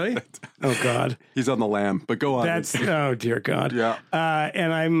 Is he really? Oh God, he's on the lam. But go on. Oh dear God. Yeah.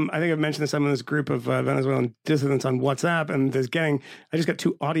 And I think I've mentioned this. I'm in this group of Venezuelan dissidents on WhatsApp, and I just got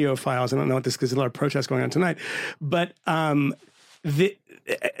 2 audio files. I don't know what this, because there's a lot of protests going on tonight. But the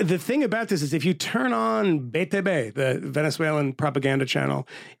thing about this is, if you turn on BTV, the Venezuelan propaganda channel,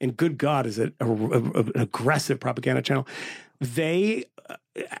 and good God, is it an aggressive propaganda channel? They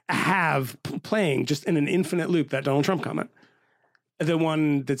have playing just in an infinite loop that Donald Trump comment, the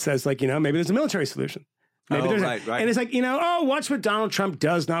one that says, like, maybe there's a military solution. Maybe there's right. And it's like, watch what Donald Trump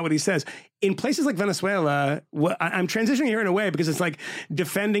does, not what he says. In places like Venezuela, I'm transitioning here in a way because it's like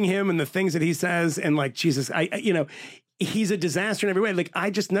defending him and the things that he says, and like, Jesus, he's a disaster in every way. Like,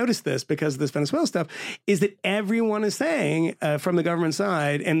 I just noticed this because of this Venezuela stuff, is that everyone is saying from the government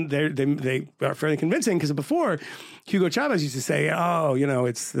side, and they are fairly convincing, because before, Hugo Chavez used to say, oh,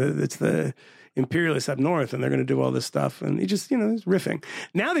 it's the imperialists up north, and they're going to do all this stuff. And he just, he's riffing.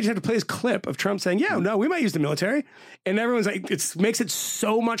 Now they just have to play this clip of Trump saying, yeah, no, we might use the military. And everyone's like, it makes it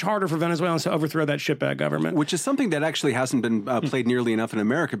so much harder for Venezuelans to overthrow that shitbag government. Which is something that actually hasn't been played nearly enough in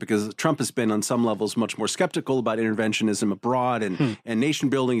America, because Trump has been on some levels much more skeptical about interventionism abroad and nation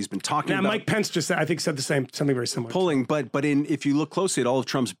building. He's been talking about... Mike Pence just said, I think, said something very similar. Polling, but if you look closely at all of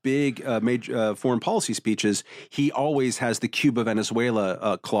Trump's big major foreign policy speeches, he always has the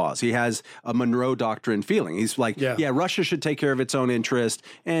Cuba-Venezuela clause. He has a Monroe Doctrine feeling. He's like, yeah, Russia should take care of its own interest,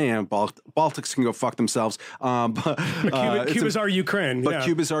 and Baltics can go fuck themselves. But Cuba's our Ukraine. But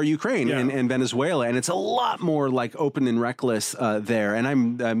Cuba's our Ukraine and Venezuela, and it's a lot more like open and reckless there. And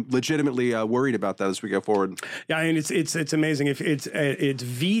I'm legitimately worried about that as we go forward. Yeah, I mean, it's amazing. If it's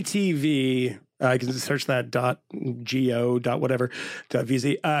VTV. You can search that .vz.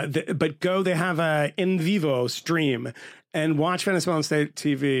 But go, they have a in vivo stream, and watch Venezuelan State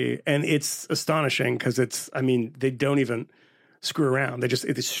TV, and it's astonishing, because they don't even screw around.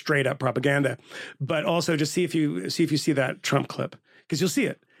 It's straight up propaganda. But also just see if you see that Trump clip, because you'll see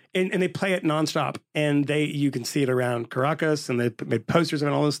it. And they play it nonstop, and you can see it around Caracas, and they made posters of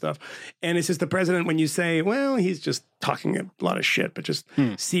it and all this stuff. And it's just the president, when you say, well, he's just talking a lot of shit, but just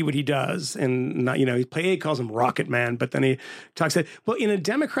see what he does. And not, he calls him Rocket Man, but then he talks that, well, in a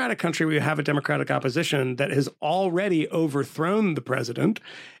democratic country, we have a democratic opposition that has already overthrown the president,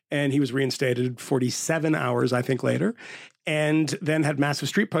 and he was reinstated 47 hours, I think, later, and then had massive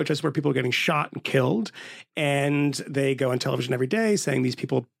street protests where people are getting shot and killed. And they go on television every day saying these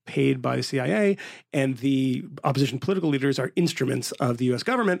people paid by the CIA and the opposition political leaders are instruments of the U.S.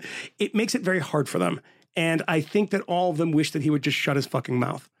 government. It makes it very hard for them. And I think that all of them wish that he would just shut his fucking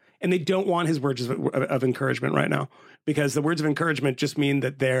mouth And they don't want his words of encouragement right now, because the words of encouragement just mean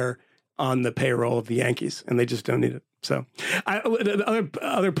that they're on the payroll of the Yankees, and they just don't need it. So the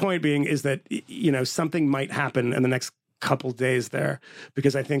other point being is that, something might happen in the next couple days there,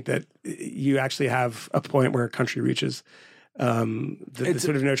 because I think that you actually have a point where a country reaches the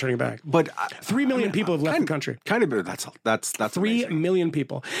sort of no turning back. But 3 million people have left the country. Kind of, that's 3 amazing. million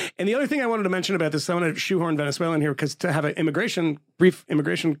people. And the other thing I wanted to mention about this, I want to shoehorn Venezuela in here, because to have a brief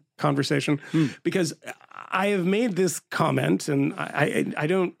immigration conversation, because I have made this comment, and I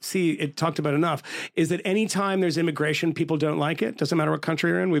don't see it talked about enough, is that anytime there's immigration, people don't like it. Doesn't matter what country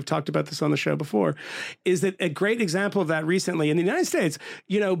you're in. We've talked about this on the show before. Is that a great example of that recently in the United States?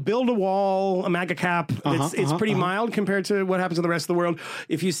 Build a wall, a MAGA cap. It's pretty mild compared to what happens in the rest of the world.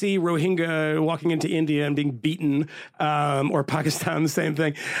 If you see Rohingya walking into India and being beaten, or Pakistan, the same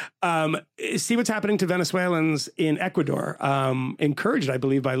thing. See what's happening to Venezuelans in Ecuador, encouraged, I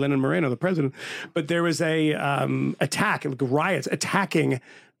believe, by Lenin Moreno, the president. But there was a attack, like riots attacking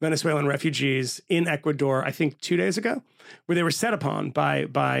Venezuelan refugees in Ecuador, I think 2 days ago, where they were set upon by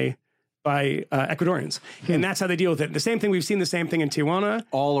Ecuadorians. And that's how they deal with it. The same thing, we've seen the same thing in Tijuana.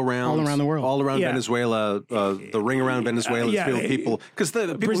 All around the world. All around Yeah. Venezuela, the ring around Venezuela is filled with people. Because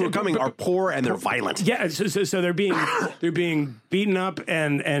the people who are coming are poor and they're violent. Yeah, so they're being beaten up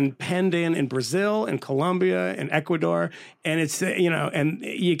and penned in Brazil and Colombia and Ecuador, and it's and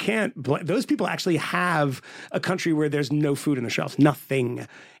you can't. Those people actually have a country where there's no food in the shelves, nothing,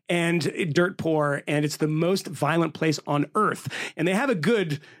 and dirt poor, and it's the most violent place on earth, and they have a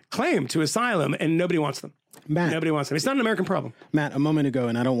good claim to asylum, and nobody wants them. Matt. Nobody wants them. It's not an American problem. Matt, a moment ago,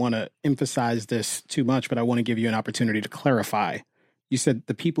 and I don't want to emphasize this too much, but I want to give you an opportunity to clarify. You said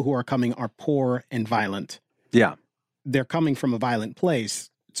the people who are coming are poor and violent. Yeah. They're coming from a violent place.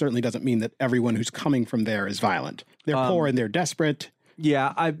 It certainly doesn't mean that everyone who's coming from there is violent. They're poor and they're desperate.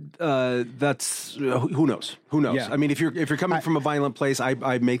 Yeah, that's who knows? Who knows? Yeah. I mean, if you're coming from a violent place,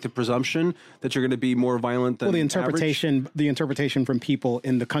 I make the presumption that you're going to be more violent than Well, the average. interpretation from people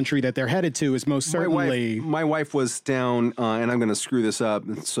in the country that they're headed to is most certainly. My wife was down, and I'm going to screw this up,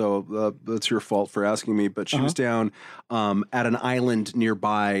 so that's your fault for asking me. But she was down at an island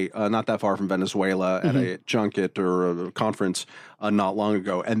nearby, not that far from Venezuela, at a junket or a conference not long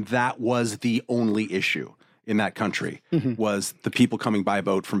ago, and that was the only issue in that country was the people coming by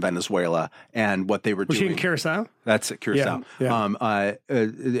boat from Venezuela and what they were Was doing. she in Curacao? That's at Curacao. Yeah.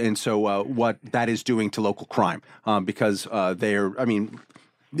 And so what that is doing to local crime, because the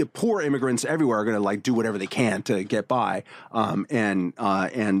poor immigrants everywhere are going to do whatever they can to get by. And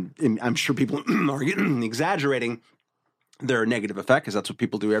I'm sure people are exaggerating their negative effect, because that's what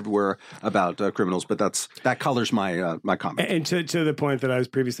people do everywhere about criminals. But that colors my comment. And to the point that I was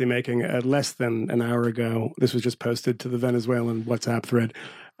previously making, less than an hour ago, this was just posted to the Venezuelan WhatsApp thread.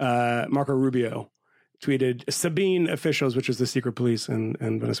 Marco Rubio tweeted, Sabine officials, which is the secret police in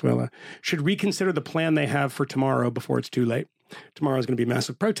Venezuela, should reconsider the plan they have for tomorrow before it's too late. Tomorrow is going to be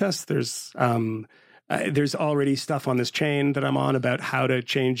massive protests. There's already stuff on this chain that I'm on about how to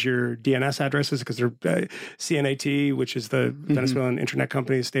change your DNS addresses, because they're CNAT, which is the Venezuelan internet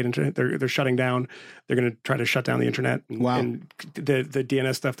company, state internet. They're shutting down. They're going to try to shut down the internet. Wow. And the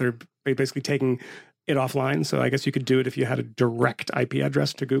DNS stuff, they're basically taking it offline. So I guess you could do it if you had a direct IP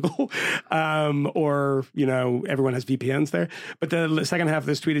address to Google, or everyone has VPNs there. But the second half of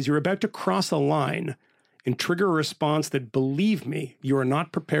this tweet is, you're about to cross a line and trigger a response that, believe me, you are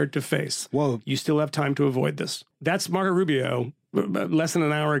not prepared to face. Whoa. You still have time to avoid this. That's Marco Rubio, less than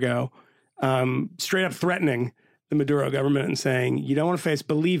an hour ago, straight up threatening the Maduro government and saying, you don't want to face,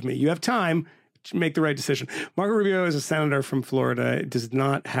 believe me, you have time to make the right decision. Marco Rubio is a senator from Florida, does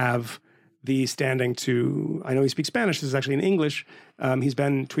not have the standing to, I know he speaks Spanish, this is actually in English. He's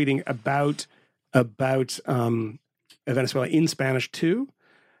been tweeting about Venezuela in Spanish too.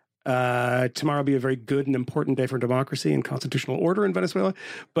 Tomorrow will be a very good and important day for democracy and constitutional order in Venezuela.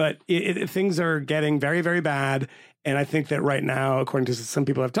 But things are getting very, very bad. And I think that right now, according to some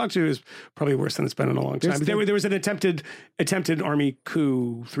people I've talked to, is probably worse than it's been in a long time. There was an attempted army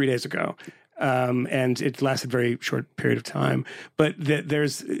coup 3 days ago. And it lasted a very short period of time. But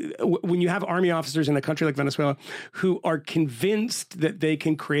when you have army officers in a country like Venezuela who are convinced that they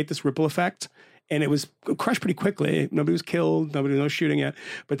can create this ripple effect and it was crushed pretty quickly. Nobody was killed. Nobody was shooting yet,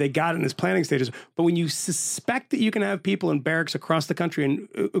 but they got it in its planning stages. But when you suspect that you can have people in barracks across the country, and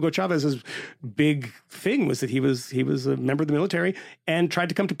Hugo Chavez's big thing was that he was a member of the military and tried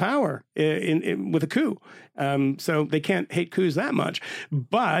to come to power with a coup. So they can't hate coups that much.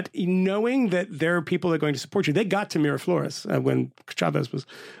 But knowing that there are people that are going to support you, they got to Miraflores when Chavez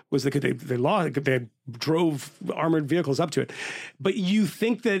was the coup. They drove armored vehicles up to it. But you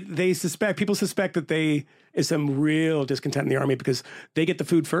think that people suspect that there is some real discontent in the army because they get the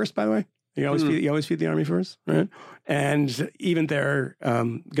food first, by the way. You always feed the army first, right? And even they're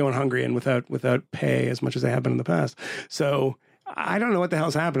going hungry and without pay as much as they have been in the past. So I don't know what the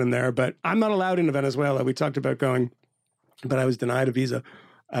hell's happening there, but I'm not allowed into Venezuela. We talked about going, but I was denied a visa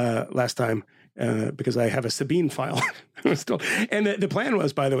last time because I have a Sabine file. And the plan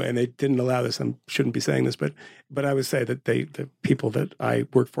was, by the way, and they didn't allow this. I shouldn't be saying this, but I would say that the people that I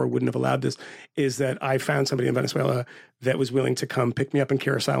work for wouldn't have allowed this. Is that I found somebody in Venezuela that was willing to come pick me up in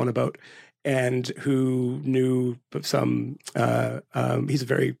Curacao on a boat, and who knew some. He's a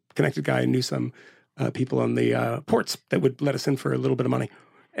very connected guy and knew some people on the ports that would let us in for a little bit of money.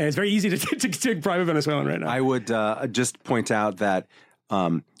 And it's very easy to bribe a Venezuelan right now. I would just point out that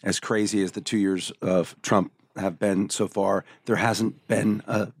as crazy as the 2 years of Trump have been so far, there hasn't been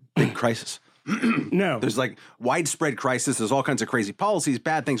a big crisis. No. There's like widespread crisis. There's all kinds of crazy policies.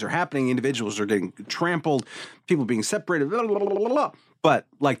 Bad things are happening. Individuals are getting trampled. People being separated. Blah, blah, blah, blah, blah. But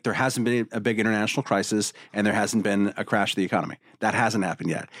like there hasn't been a big international crisis and there hasn't been a crash of the economy. That hasn't happened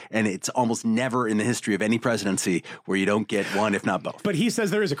yet. And it's almost never in the history of any presidency where you don't get one, if not both. But he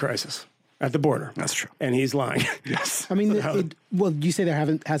says there is a crisis at the border. That's true. And he's lying. Yes. I mean, you say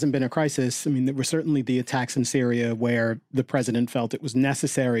there hasn't been a crisis. I mean, there were certainly the attacks in Syria where the president felt it was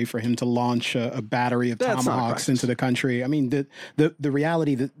necessary for him to launch a battery of tomahawks into the country. I mean, the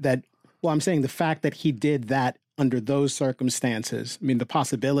reality that I'm saying the fact that he did that under those circumstances, I mean, the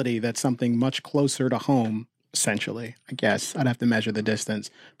possibility that something much closer to home, essentially, I guess, I'd have to measure the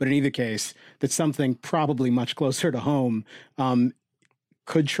distance, but in either case, that something probably much closer to home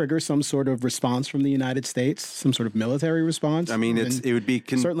could trigger some sort of response from the United States, some sort of military response. I mean, it would be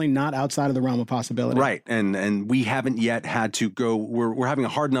certainly not outside of the realm of possibility. Right. And we haven't yet had to go, we're having a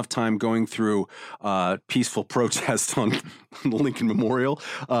hard enough time going through peaceful protests on the Lincoln Memorial.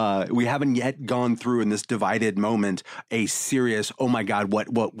 We haven't yet gone through in this divided moment a serious, oh my God,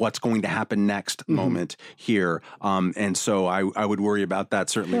 what's going to happen next moment here. And so I would worry about that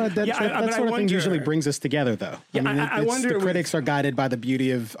certainly. Well, that sort of thing usually brings us together, though. Yeah, I wonder the critics are guided by the beauty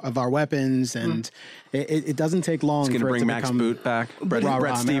of our weapons, and it doesn't take long. It's going to bring Max Boot back.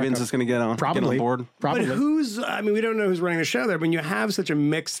 Brett Stevens is going to get on board. Probably. But we don't know who's running the show there. When you have such a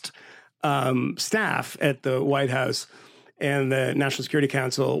mixed staff at the White House and the National Security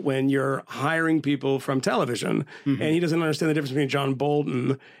Council, when you're hiring people from television, and he doesn't understand the difference between John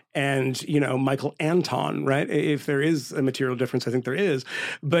Bolton and, Michael Anton, right? If there is a material difference, I think there is.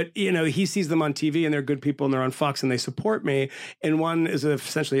 But, he sees them on TV and they're good people and they're on Fox and they support me. And one is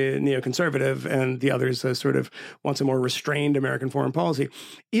essentially a neoconservative and the other is a sort of wants a more restrained American foreign policy.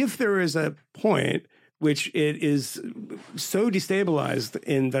 If there is a point which it is so destabilized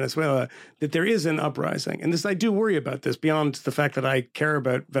in Venezuela that there is an uprising. And I do worry about this beyond the fact that I care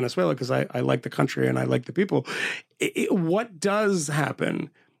about Venezuela because I like the country and I like the people. What does happen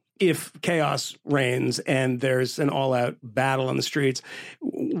if chaos reigns and there's an all-out battle on the streets?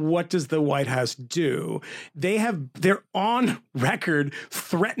 What does the White House do? They're on record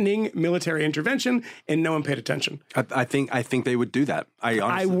threatening military intervention, and no one paid attention. I think they would do that.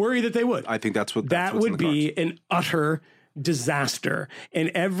 I worry that they would. I think that's that would be an utter disaster, and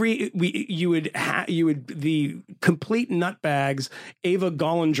the complete nutbags, Ava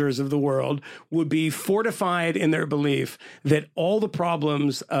Gollingers of the world, would be fortified in their belief that all the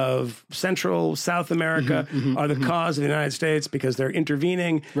problems of Central South America are the cause of the United States because they're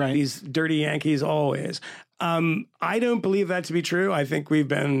intervening. Right. These dirty Yankees always. I don't believe that to be true. I think we've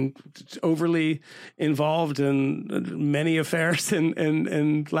been overly involved in many affairs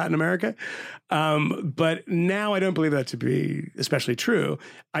in Latin America. But now I don't believe that to be especially true.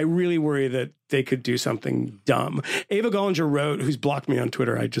 I really worry that they could do something dumb. Ava Gollinger who's blocked me on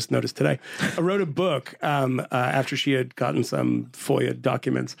Twitter, I just noticed today, wrote a book after she had gotten some FOIA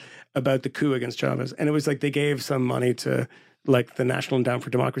documents about the coup against Chavez. And it was like they gave some money to like the National Endowment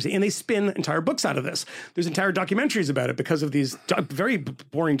for Democracy, and they spin entire books out of this. There's entire documentaries about it because of these very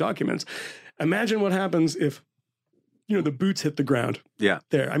boring documents. Imagine what happens if, the boots hit the ground. Yeah.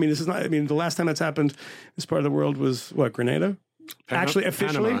 There. I mean, the last time that's happened, this part of the world was, Grenada? Actually,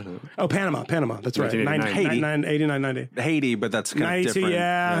 officially? Panama. Panama. That's right. 1989. 89, 90. Haiti, but that's kind of 92, different.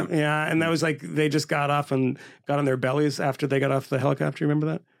 yeah. And that was like, they just got off and got on their bellies after they got off the helicopter. You remember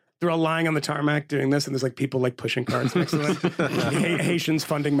that? They're all lying on the tarmac doing this, and there's like people like pushing carts next to them. Haitians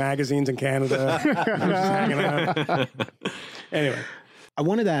funding magazines in Canada. Just hanging out. Anyway. I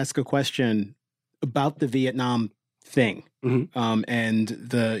wanted to ask a question about the Vietnam thing, and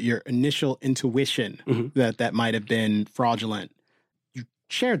your initial intuition that might have been fraudulent. You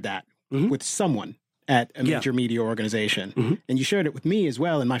shared that with someone at a major media organization, and you shared it with me as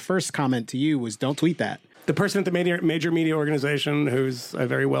well. And my first comment to you was, "Don't tweet that." The person at the major media organization, who's a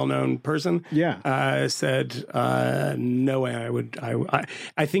very well-known person, said, "No way I would."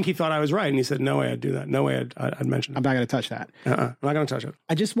 I think he thought I was right, and he said, "No way I'd do that. No way I'd mention it. I'm not going to touch that. I'm not going to touch it."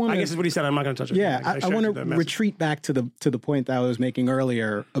 I just want. I guess is what he said. I'm not going to touch it. Yeah, I want to retreat back to the point that I was making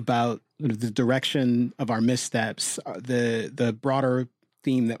earlier about the direction of our missteps, the broader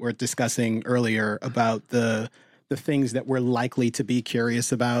theme that we're discussing earlier about the things that we're likely to be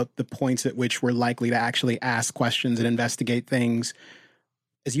curious about, the points at which we're likely to actually ask questions and investigate things.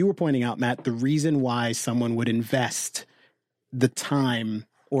 As you were pointing out, Matt, the reason why someone would invest the time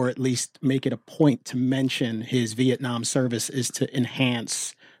or at least make it a point to mention his Vietnam service is to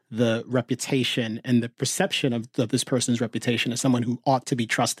enhance the reputation and the perception of this person's reputation as someone who ought to be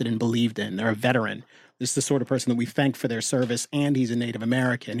trusted and believed in. They're a veteran. This is the sort of person that we thank for their service, and he's a Native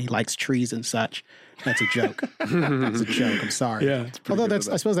American. He likes trees and such. That's a joke. That's a joke. I'm sorry. Yeah, although I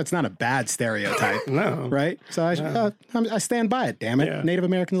suppose that's not a bad stereotype. No. Right? So I stand by it, damn it. Yeah. Native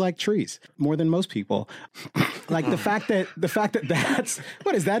Americans like trees more than most people. Like the fact that that's,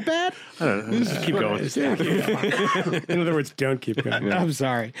 what, is that bad? I don't know. Just keep going. In other words, don't keep going. I'm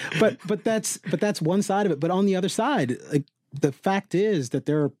sorry. But that's one side of it. But on the other side, like, the fact is that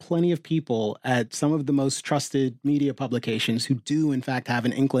there are plenty of people at some of the most trusted media publications who do, in fact, have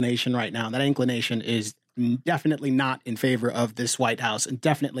an inclination right now. That inclination is definitely not in favor of this White House and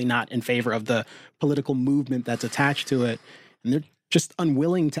definitely not in favor of the political movement that's attached to it. And they're just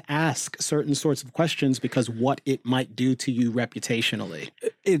unwilling to ask certain sorts of questions because what it might do to you reputationally.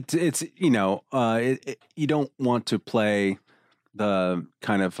 It's you don't want to play the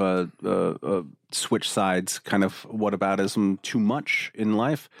kind of switch sides kind of whataboutism too much in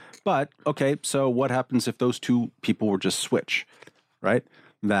life. But okay, so what happens if those two people were just switch, right?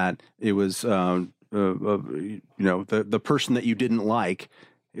 That it was the person that you didn't like,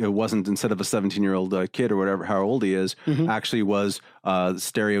 it wasn't, instead of a 17-year-old kid or whatever, how old he is, actually was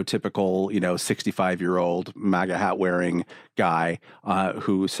stereotypical, 65-year-old MAGA hat wearing guy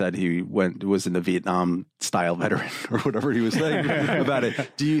who said he was in the Vietnam style veteran or whatever he was saying about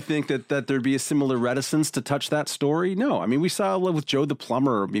it. Do you think that there'd be a similar reticence to touch that story? No. I mean, we saw with Joe the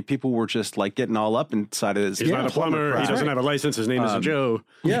plumber. I mean, people were just like getting all up inside of his. He's not a plumber. He doesn't have a license. His name is Joe.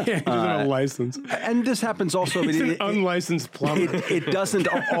 Yeah, he doesn't have a license. And this happens also. He's an unlicensed plumber. It doesn't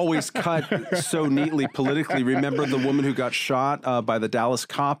always cut so neatly politically. Remember the woman who got shot by the Dallas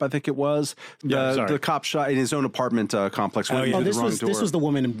cop, I think it was? The cop shot in his own apartment complex. This was the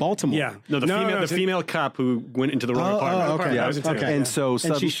woman in Baltimore. Yeah. No, the female cop who went into the wrong apartment. Okay. Yeah, I was in Texas. And so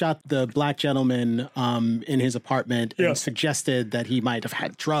And she shot the black gentleman in his apartment and suggested that he might have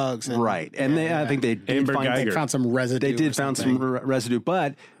had drugs. And, right. And I think they did found some residue. They did found some residue,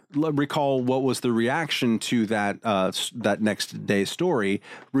 but recall what was the reaction to that next day's story?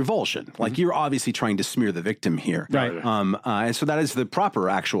 Revulsion. Like, you're obviously trying to smear the victim here, right? And so that is the proper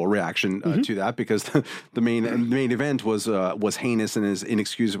actual reaction to that, because the main event was heinous and is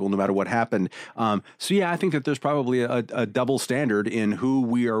inexcusable no matter what happened. So yeah, I think that there's probably a double standard in who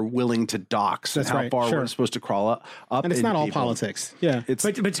we are willing to dox and how far we're supposed to crawl up. And it's not all people. Politics. Yeah,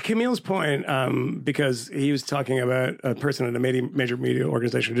 but to Camille's point, because he was talking about a person at a major media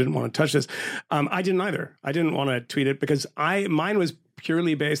organization who didn't want to touch this. I didn't either. I didn't want to tweet it because mine was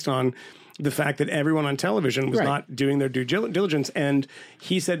purely based on the fact that everyone on television was not doing their due diligence. And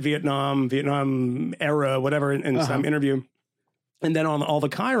he said Vietnam era, whatever, in some interview. And then on all the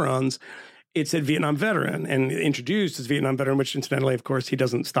chyrons, it said Vietnam veteran and introduced as Vietnam veteran, which incidentally, of course, he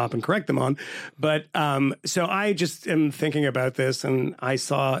doesn't stop and correct them on. But so I just am thinking about this, and I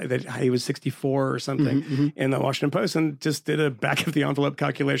saw that he was 64 or something in the Washington Post, and just did a back of the envelope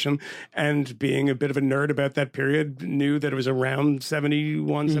calculation. And being a bit of a nerd about that period, knew that it was around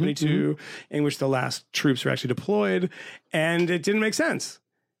 71, 72, in which the last troops were actually deployed, and it didn't make sense.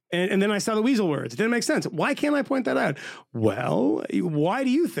 And then I saw the weasel words. It didn't make sense. Why can't I point that out? Well, why do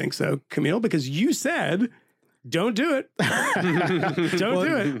you think so, Camille? Because you said, don't do it. Don't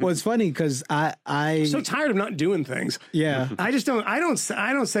do it. Well, it's funny because I'm so tired of not doing things. Yeah. I don't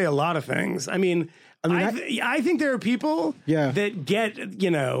say a lot of things. I mean, I mean, I think there are people that get,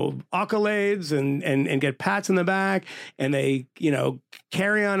 accolades and get pats on the back, and they,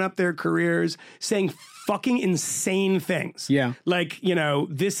 carry on up their careers saying fucking insane things. Yeah. Like,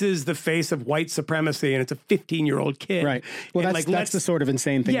 this is the face of white supremacy, and it's a 15-year-old kid. Right. Well, And, that's the sort of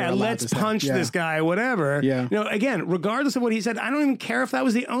insane thing. Yeah, let's punch this guy, whatever. Yeah. Again, regardless of what he said, I don't even care if that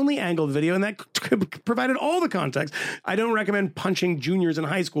was the only angle of the video, and that provided all the context. I don't recommend punching juniors in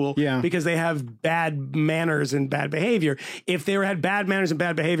high school because they have bad manners and bad behavior. If they had bad manners and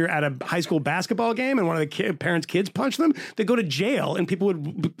bad behavior at a high school basketball game and one of the parents' kids punched them, they'd go to jail and people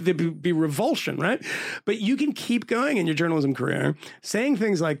there'd be revulsion, right? But you can keep going in your journalism career, saying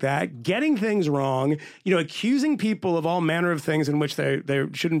things like that, getting things wrong, accusing people of all manner of things in which they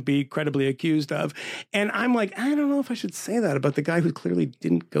shouldn't be credibly accused of. And I'm like, I don't know if I should say that about the guy who clearly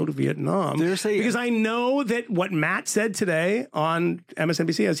didn't go to Vietnam. Because I know that what Matt said today on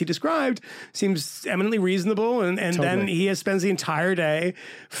MSNBC, as he described, seems eminently reasonable. And then he spends the entire day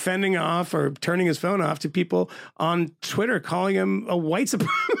fending off or turning his phone off to people on Twitter calling him a white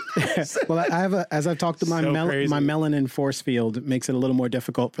supremacist. Well, as I've talked to my melanin force field, it makes it a little more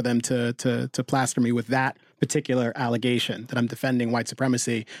difficult for them to plaster me with that particular allegation that I'm defending white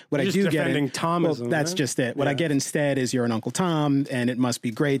supremacy. What You're I do just get, defending Thomism, well, that's right? just it. What I get instead is you're an Uncle Tom, and it must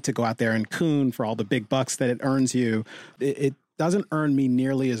be great to go out there and coon for all the big bucks that it earns you. It doesn't earn me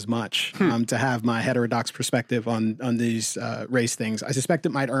nearly as much to have my heterodox perspective on these race things. I suspect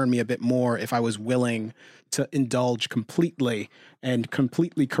it might earn me a bit more if I was willing to indulge completely and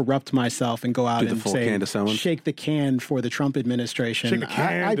completely corrupt myself and go out and say, shake the can for the Trump administration. Shake the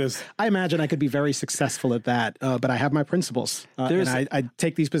can. I imagine I could be very successful at that, but I have my principles. And I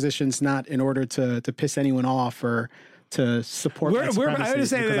take these positions not in order to piss anyone off or to support white supremacy, I would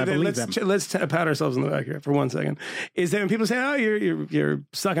say that let's pat ourselves on the back here for 1 second. Is that when people say, "Oh, you're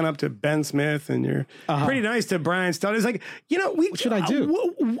sucking up to Ben Smith and you're pretty nice to Brian Stelter," it's like, what should I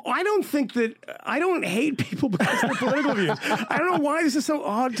do? I don't think that I don't hate people because of their political views. I don't know why this is so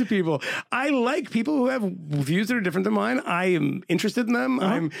odd to people. I like people who have views that are different than mine. I am interested in them.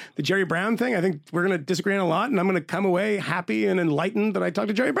 I'm the Jerry Brown thing. I think we're going to disagree on a lot, and I'm going to come away happy and enlightened that I talked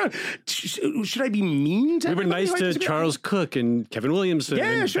to Jerry Brown. Should I be mean to? We were nice to Charles Cook and Kevin Williamson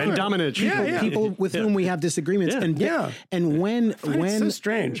and Ben Domenech. People with whom we have disagreements. And when it's so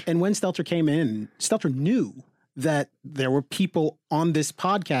strange. And when Stelter came in, Stelter knew that there were people on this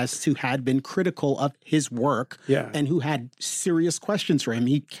podcast who had been critical of his work and who had serious questions for him.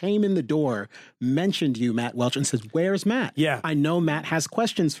 He came in the door, mentioned you, Matt Welch, and says, "Where's Matt? I know Matt has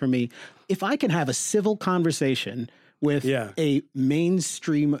questions for me." If I can have a civil conversation with a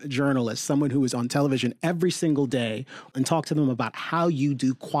mainstream journalist, someone who is on television every single day, and talk to them about how you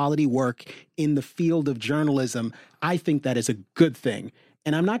do quality work in the field of journalism, I think that is a good thing.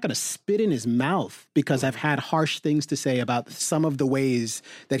 And I'm not going to spit in his mouth because I've had harsh things to say about some of the ways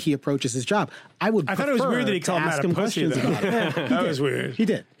that he approaches his job. I thought it was weird that he called Matt a pussy. That was weird. He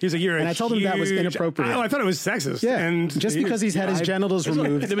did. He's like, and I told him that was inappropriate. I thought it was sexist. Yeah. And just because he's had his genitals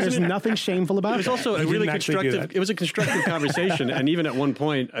removed, there's nothing shameful about it. It was also a really constructive. It was a constructive conversation, and even at one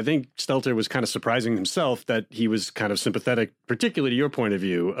point, I think Stelter was kind of surprising himself that he was kind of sympathetic, particularly to your point of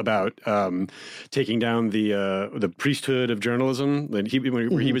view about taking down the priesthood of journalism. And he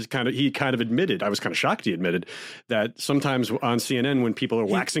kind of admitted. I was kind of shocked he admitted that sometimes on CNN when people are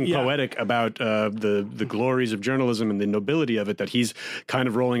waxing poetic about the glories of journalism and the nobility of it, that he's kind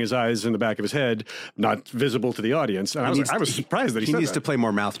of rolling his eyes in the back of his head, not visible to the audience. And I was surprised that he needs to play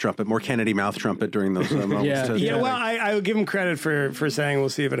more mouth trumpet, more Kennedy mouth trumpet during those moments. Well, I would give him credit for saying we'll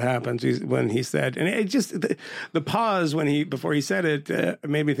see if it happens when he said, and it just the pause before he said it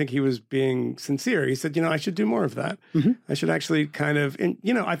made me think he was being sincere. He said, I should do more of that. I should actually kind of,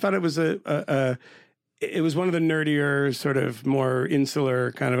 I thought it was it was one of the nerdier, sort of more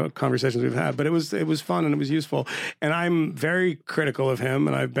insular kind of conversations we've had, but it was fun and it was useful. And I'm very critical of him,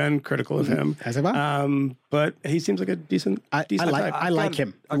 and I've been critical of him. As have I. But he seems like a decent type. I like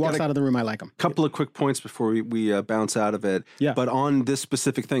him. He walks out of the room, I like him. Couple of quick points before we bounce out of it. Yeah. But on this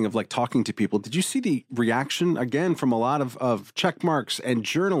specific thing of like talking to people, did you see the reaction again from a lot of check marks and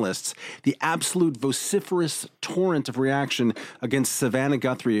journalists? The absolute vociferous torrent of reaction against Savannah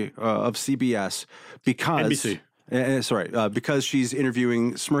Guthrie of CBS because NBC. Because she's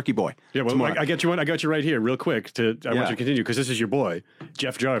interviewing Smirky Boy. Yeah, well, I got you right here, real quick. I want you to continue because this is your boy,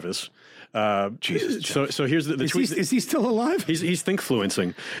 Jeff Jarvis. Jesus. So here's the tweet. Is he still alive? He's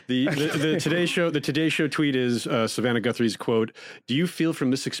think-fluencing. The Today Show tweet is Savannah Guthrie's quote: "Do you feel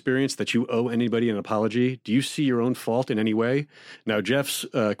from this experience that you owe anybody an apology? Do you see your own fault in any way?" Now Jeff's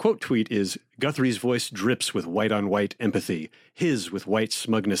quote tweet is: "Guthrie's voice drips with white-on-white empathy. His with white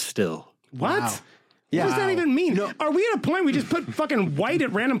smugness still." What? Wow. Yeah. What does that even mean? No. Are we at a point we just put fucking white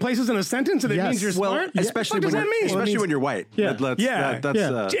at random places in a sentence and it Yes. means you're Well, smart? especially what does when that mean? especially when you're white. Yeah.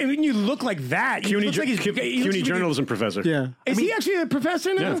 That's I mean, you look like that. He looks like he's CUNY journalism professor. Yeah. Is he actually a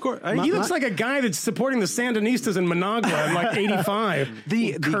professor now? Yeah, of course. He looks like a guy that's supporting the Sandinistas in Managua at like 85.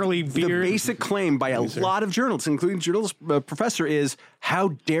 The curly beard. The basic claim by a lot of journalists, including journalist professor, is how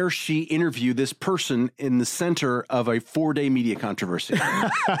dare she interview this person in the center of a 4-day media controversy?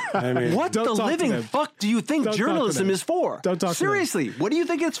 I mean, What the Don't talk to living them. fuck do you think Don't talk to journalism them. is for? Don't talk to them. Seriously, what do you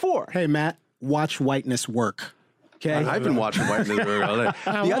think it's for? Hey, Matt, watch whiteness work. Okay. I've been watching White News all day.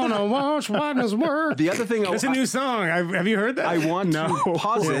 I want to watch whiteness work. The other thing It's a new song. Have you heard that? I want to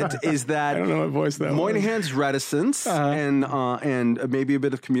posit is that I don't know what voice that was. Moynihan's reticence and maybe a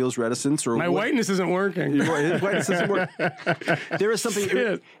bit of Camille's reticence or My whiteness isn't working. Whiteness doesn't work. There is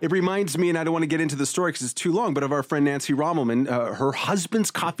something. It reminds me, and I don't want to get into the story because it's too long. But of our friend Nancy Rommelman, her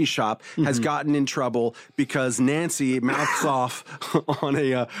husband's coffee shop has gotten in trouble because Nancy mouths off on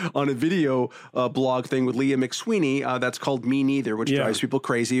a video blog thing with Leah McSweeney that's called Me Neither, which drives people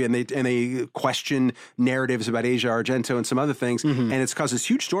crazy, and they question narratives about Asia Argento and some other things, and it's caused this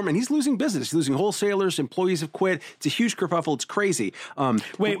huge storm. And he's losing business. He's losing wholesalers. Employees have quit. It's a huge kerfuffle. It's crazy.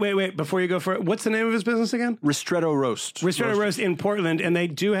 Wait. Before you go for it, what's the name of his business again? Ristretto Roast. Ristretto Roast in Portland, and they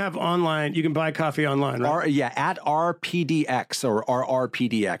do have online. You can buy coffee online, right? At RPDX or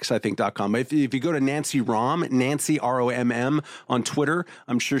RRPDX, I think, .com. If you go to Nancy ROMM on Twitter,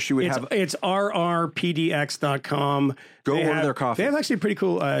 I'm sure she would have. It's rrpdx.com. Go order their coffee. They have actually pretty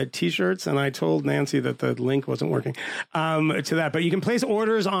cool T-shirts, and I told Nancy that the link wasn't working to that. But you can place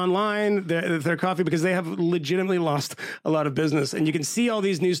orders online, their coffee, because they have legitimately lost a lot of business. And you can see all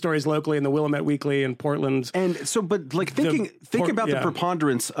these news stories locally in the Willamette Weekly in Portland. And so, but like think about the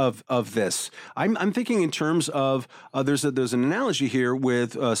preponderance of this. I'm thinking in terms of there's an analogy here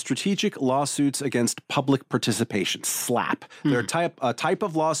with strategic lawsuits against public participation, SLAP. There are a type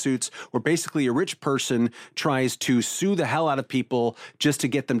of lawsuits where basically a rich person tries to sue the hell out of people just to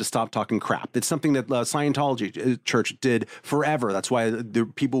get them to stop talking crap. It's something that Scientology church did forever. That's why the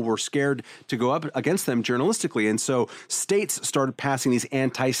people were scared to go up against them journalistically. And so states started passing these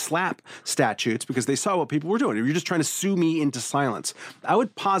anti-SLAP statutes because they saw what people were doing. You're just trying to sue me into silence. I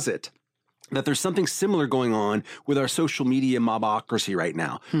would posit that there's something similar going on with our social media mobocracy right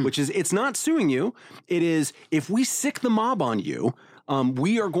now, which is it's not suing you. It is if we sick the mob on you,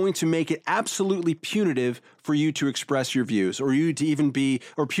 we are going to make it absolutely punitive for you to express your views or you to even be,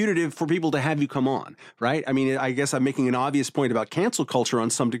 or punitive for people to have you come on, right? I mean, I guess I'm making an obvious point about cancel culture on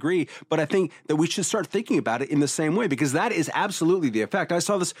some degree, but I think that we should start thinking about it in the same way because that is absolutely the effect. I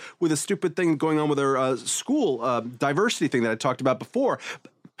saw this with a stupid thing going on with our school diversity thing that I talked about before.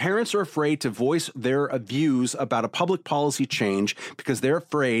 Parents are afraid to voice their views about a public policy change because they're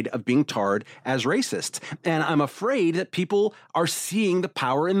afraid of being tarred as racist. And I'm afraid that people are seeing the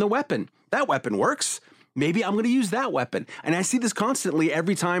power in the weapon. That weapon works. Maybe I'm going to use that weapon. And I see this constantly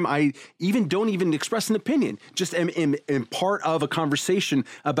every time I don't even express an opinion, just am part of a conversation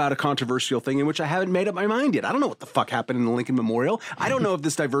about a controversial thing in which I haven't made up my mind yet. I don't know what the fuck happened in the Lincoln Memorial. I don't know if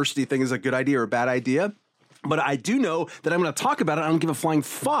this diversity thing is a good idea or a bad idea. But I do know that I'm going to talk about it. I don't give a flying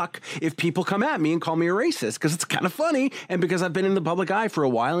fuck if people come at me and call me a racist because it's kind of funny and because I've been in the public eye for a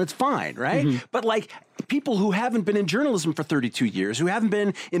while and it's fine, right? But like people who haven't been in journalism for 32 years, who haven't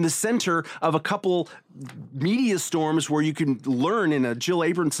been in the center of a couple media storms where you can learn in a Jill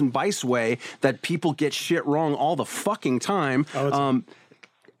Abramson Vice way that people get shit wrong all the fucking time,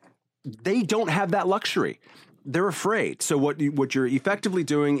 they don't have that luxury. They're afraid. So what you're effectively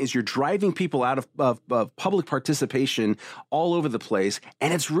doing is you're driving people out of public participation all over the place,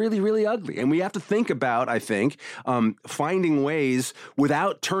 and it's really, really ugly. And we have to think about, I think, finding ways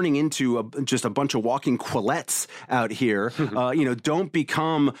without turning into just a bunch of walking Quillettes out here. Don't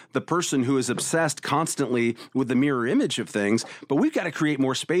become the person who is obsessed constantly with the mirror image of things. But we've got to create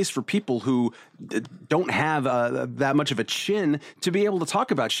more space for people who don't have that much of a chin to be able to talk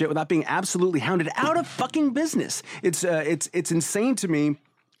about shit without being absolutely hounded out of fucking business. It's insane to me.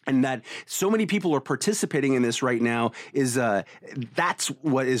 And that so many people are participating in this right now is that's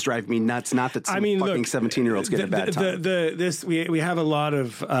what is driving me nuts. Not that some fucking 17-year-olds get a bad time. We have a lot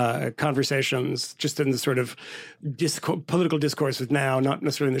of conversations just in the sort of political discourse now, not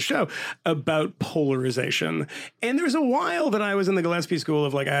necessarily in the show, about polarization. And there's a while that I was in the Gillespie school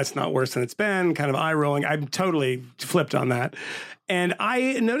of like, it's not worse than it's been, kind of eye rolling. I'm totally flipped on that. And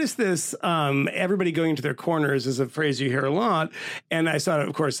I noticed this, everybody going into their corners is a phrase you hear a lot. And I saw it,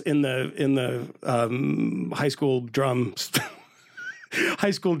 of course, in the high school drum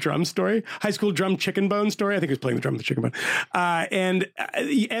high school drum story, high school drum chicken bone story. I think he was playing the drum with the chicken bone. And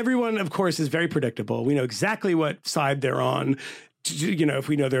everyone, of course, is very predictable. We know exactly what side they're on. You know, if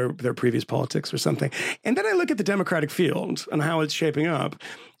we know their previous politics or something. And then I look at the Democratic field and how it's shaping up.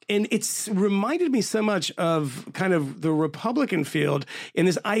 And it's reminded me so much of kind of the Republican field in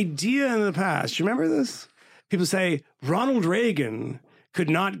this idea in the past. You remember this? People say Ronald Reagan could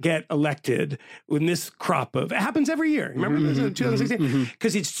not get elected in this crop of, it happens every year. Remember this in 2016?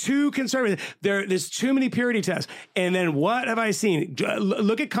 Because it's too conservative. There's too many purity tests. And then what have I seen?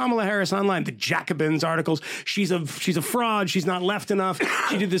 Look at Kamala Harris online, the Jacobins articles. She's a fraud. She's not left enough.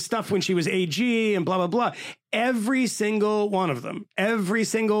 She did this stuff when she was AG and blah, blah, blah. Every single one of them, every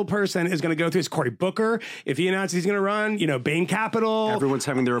single person is going to go through. It's Cory Booker. If he announces he's going to run, you know, Bain Capital. Everyone's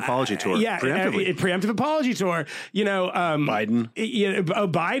having their apology tour. Yeah, preemptive apology tour. You know, Biden.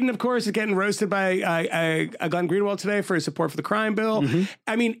 Biden, of course, is getting roasted by Glenn Greenwald today for his support for the crime bill.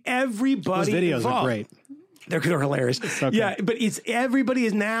 I mean, everybody. Those videos involved. are great. They're hilarious. Okay. Yeah, but everybody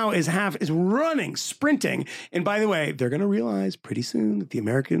is running, sprinting. And by the way, they're going to realize pretty soon that the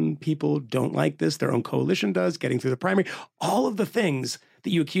American people don't like this. Their own coalition does, getting through the primary. All of the things that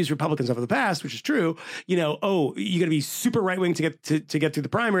you accuse Republicans of in the past, which is true, you know, you got to be super right-wing to get through the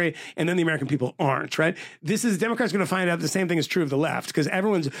primary, and then the American people aren't, right? Democrats going to find out the same thing is true of the left, because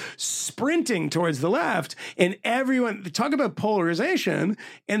everyone's sprinting towards the left, and everyone, talk about polarization,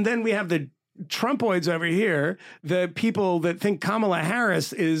 and then we have the Trumpoids over here, the people that think Kamala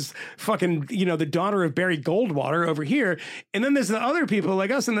Harris is fucking, you know, the daughter of Barry Goldwater over here. And then there's the other people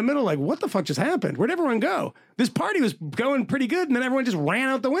like us in the middle, like, what the fuck just happened? Where'd everyone go? This party was going pretty good, and then everyone just ran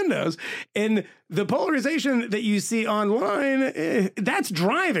out the windows. And the polarization that you see online, that's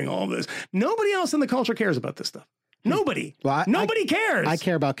driving all this. Nobody else in the culture cares about this stuff. Nobody. Well, Nobody cares. I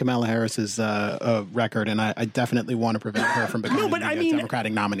care about Kamala Harris's record, and I definitely want to prevent her from becoming a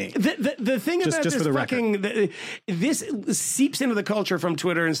Democratic nominee. The thing about just this fucking this seeps into the culture from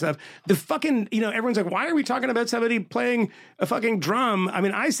Twitter and stuff. The fucking, you know, everyone's like, why are we talking about somebody playing a fucking drum? I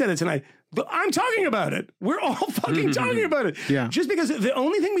mean, I said it tonight. But I'm talking about it. We're all fucking talking about it. Yeah. Just because the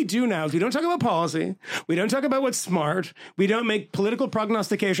only thing we do now is we don't talk about policy. We don't talk about what's smart. We don't make political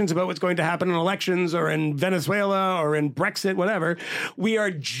prognostications about what's going to happen in elections or in Venezuela or in Brexit, whatever. We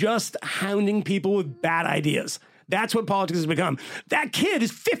are just hounding people with bad ideas. That's what politics has become. That kid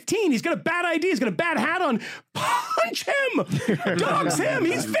is 15. He's got a bad idea. He's got a bad hat on. Punch him. Dogs him.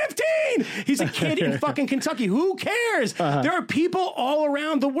 He's 15. He's a kid in fucking Kentucky. Who cares? There are people all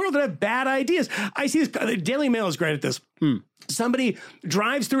around the world that have bad ideas. I see this. The Daily Mail is great at this. Somebody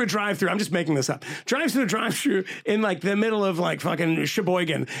drives through a drive-through. I'm just making this up. Drives through a drive-through in like the middle of like fucking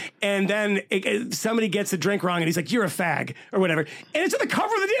Sheboygan. And then somebody gets the drink wrong and he's like, you're a fag or whatever. And it's at the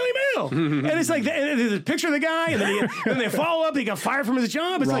cover of the Daily Mail. And it's like, and there's a picture of the guy and then they follow up. He got fired from his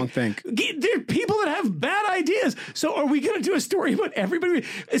job. It's there are people that have bad ideas. So are we going to do a story about everybody?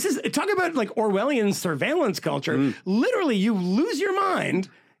 Talk about like Orwellian surveillance culture. Literally, you lose your mind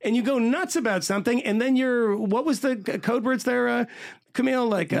and you go nuts about something, and then what was the code words there, Camille?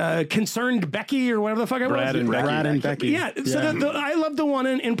 Like concerned Becky or whatever the fuck it was? Brad and Becky. Yeah. So I love the one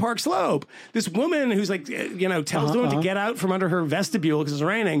in Park Slope. This woman who's like, you know, tells someone to get out from under her vestibule because it's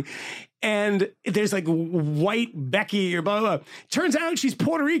raining. And there's like white Becky or blah, blah, blah. Turns out she's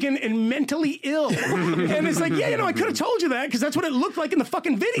Puerto Rican and mentally ill. And it's like, yeah, you know, I could have told you that because that's what it looked like in the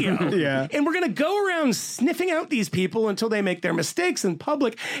fucking video. Yeah. And we're going to go around sniffing out these people until they make their mistakes in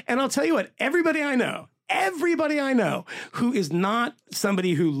public. And I'll tell you what, everybody I know who is not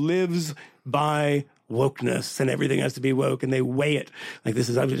somebody who lives by wokeness and everything has to be woke and they weigh it like this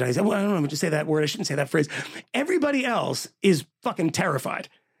is, I said, well, I don't know, just say that word. I shouldn't say that phrase. Everybody else is fucking terrified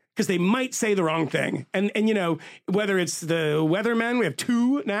because they might say the wrong thing. And you know, whether it's the weathermen, we have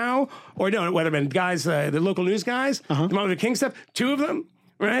two now, or no, weathermen, guys, the local news guys, the Martin Luther King stuff, two of them.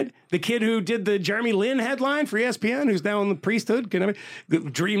 Right? The kid who did the Jeremy Lin headline for ESPN, who's now in the priesthood, the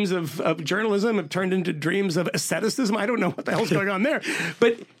dreams of journalism have turned into dreams of asceticism. I don't know what the hell's going on there.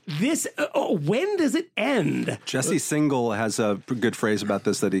 But this, when does it end? Jesse Singal has a good phrase about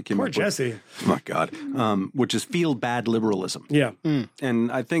this that he came up with. Poor Jesse. Oh, my God. Which is feel bad liberalism. Yeah.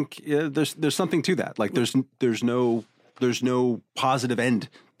 And I think there's something to that. Like there's no positive end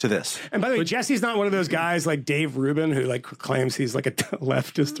to this. And by the way, Jesse's not one of those guys like Dave Rubin who like claims he's like a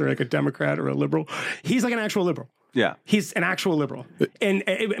leftist or like a Democrat or a liberal. He's like an actual liberal. Yeah. He's an actual liberal. And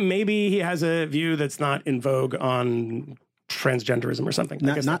maybe he has a view that's not in vogue on transgenderism or something.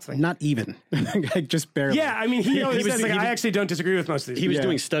 I guess that's the thing. Not even. Just barely. Yeah, I mean, he always says, like, I actually don't disagree with most of these. He was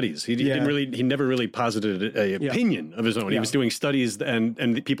doing studies. He never really posited an opinion of his own. He was doing studies,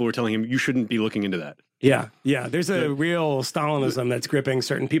 and people were telling him, you shouldn't be looking into that. Yeah. There's a real Stalinism that's gripping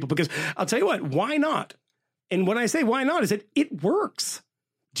certain people because I'll tell you what, why not? And when I say why not, is that it works.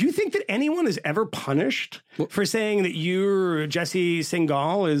 Do you think that anyone is ever punished for saying that Jesse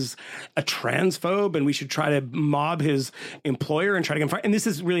Singal is a transphobe and we should try to mob his employer and try to get him fired? And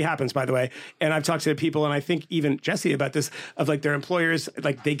this really happens, by the way. And I've talked to people, and I think even Jesse about this, of like their employers,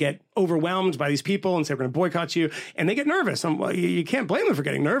 like they get overwhelmed by these people and say, we're going to boycott you. And they get nervous. Well, you can't blame them for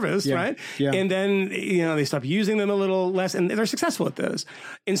getting nervous, right? Yeah. And then, they stop using them a little less, and they're successful at this.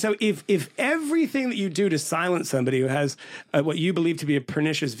 And so if everything that you do to silence somebody who has what you believe to be a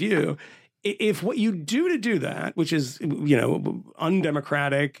pernicious view, if what you do to do that, which is,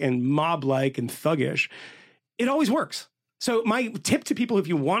 undemocratic and mob-like and thuggish, it always works. So my tip to people, if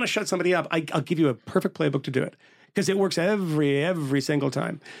you want to shut somebody up, I'll give you a perfect playbook to do it, because it works every single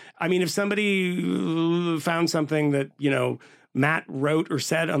time. I mean, if somebody found something that, Matt wrote or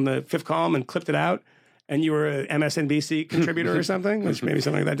said on the Fifth Column and clipped it out, and you were an MSNBC contributor or something, which maybe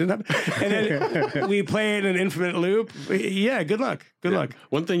something like that didn't happen, and then we play it in an infinite loop, good luck. Good luck.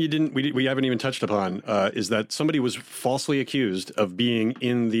 One thing we haven't even touched upon is that somebody was falsely accused of being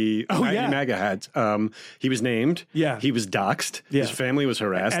in the MAGA hat. He was named. Yeah. He was doxxed. Yeah. His family was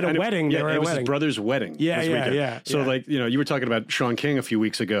harassed. At a wedding. It was his brother's wedding. Yeah. So you were talking about Sean King a few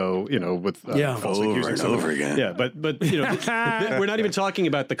weeks ago, with false accusers over again. Yeah, but we're not even talking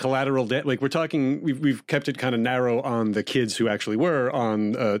about the collateral debt. Like, we're talking, we've kept it kind of narrow on the kids who actually were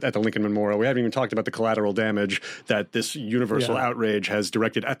on at the Lincoln Memorial. We haven't even talked about the collateral damage that this universal outrage has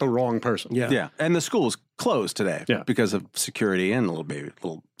directed at the wrong person. Yeah. And the school's closed today because of security and a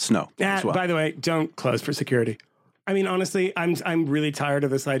little snow as well. By the way, don't close for security. I mean, honestly, I'm really tired of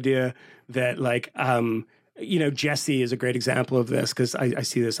this idea that Jesse is a great example of this, because I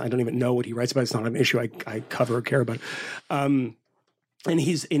see this. I don't even know what he writes about. It's not an issue I cover or care about. And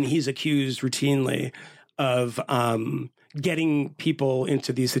he's accused routinely of getting people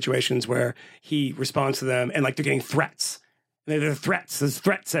into these situations where he responds to them and they're getting threats. There are threats. There's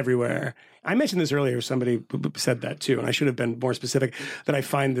threats everywhere. I mentioned this earlier. Somebody said that too, and I should have been more specific, that I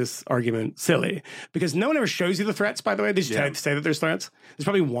find this argument silly, because no one ever shows you the threats, by the way. They just say that there's threats. There's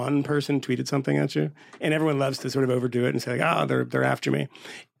probably one person tweeted something at you, and everyone loves to sort of overdo it and say, they're after me.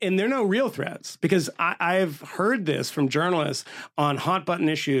 And they're no real threats, because I've heard this from journalists on hot button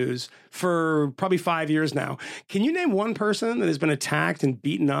issues for probably 5 years now. Can you name one person that has been attacked and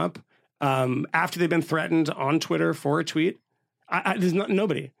beaten up after they've been threatened on Twitter for a tweet? There's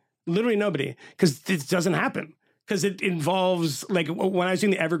nobody, literally nobody, because this doesn't happen. Because it involves, when I was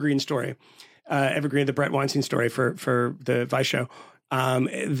doing the Evergreen story, the Brett Weinstein story for the Vice show,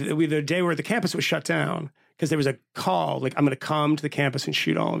 the day where the campus was shut down, because there was a call, I'm going to come to the campus and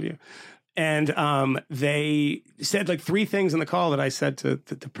shoot all of you. And they said 3 things in the call that I said to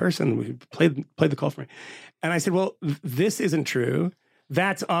the person who played the call for me. And I said, well, this isn't true.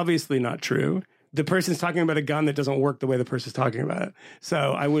 That's obviously not true. The person's talking about a gun that doesn't work the way the person's talking about it.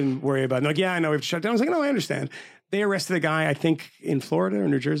 So I wouldn't worry about it. I know we have to shut down. I was like, no, I understand. They arrested a guy, I think, in Florida or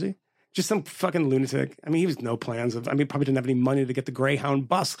New Jersey. Just some fucking lunatic. I mean, he was no plans of, probably didn't have any money to get the Greyhound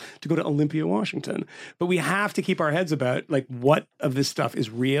bus to go to Olympia, Washington. But we have to keep our heads about, what of this stuff is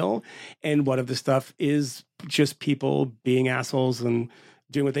real and what of this stuff is just people being assholes and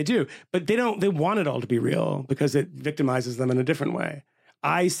doing what they do. But they want it all to be real, because it victimizes them in a different way.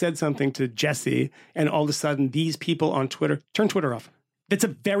 I said something to Jesse, and all of a sudden, these people on Twitter, turn Twitter off. It's a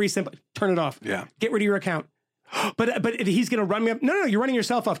very simple, turn it off. Yeah. Get rid of your account. But he's going to run me up. No, you're running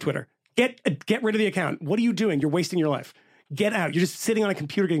yourself off Twitter. Get rid of the account. What are you doing? You're wasting your life. Get out. You're just sitting on a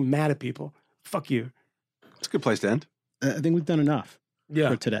computer getting mad at people. Fuck you. It's a good place to end. I think we've done enough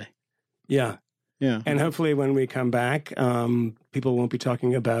for today. Yeah. And hopefully when we come back, people won't be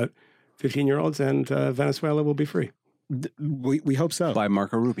talking about 15-year-olds, and Venezuela will be free. We hope so. By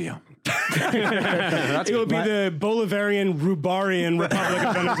Marco Rubio. It will be the Bolivarian Rubarian Republic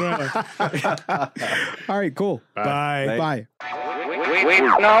of Venezuela. All right, cool. Bye. Bye. We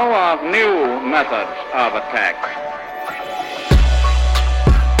know of new methods of attack.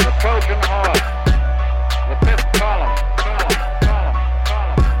 The Trojan horse.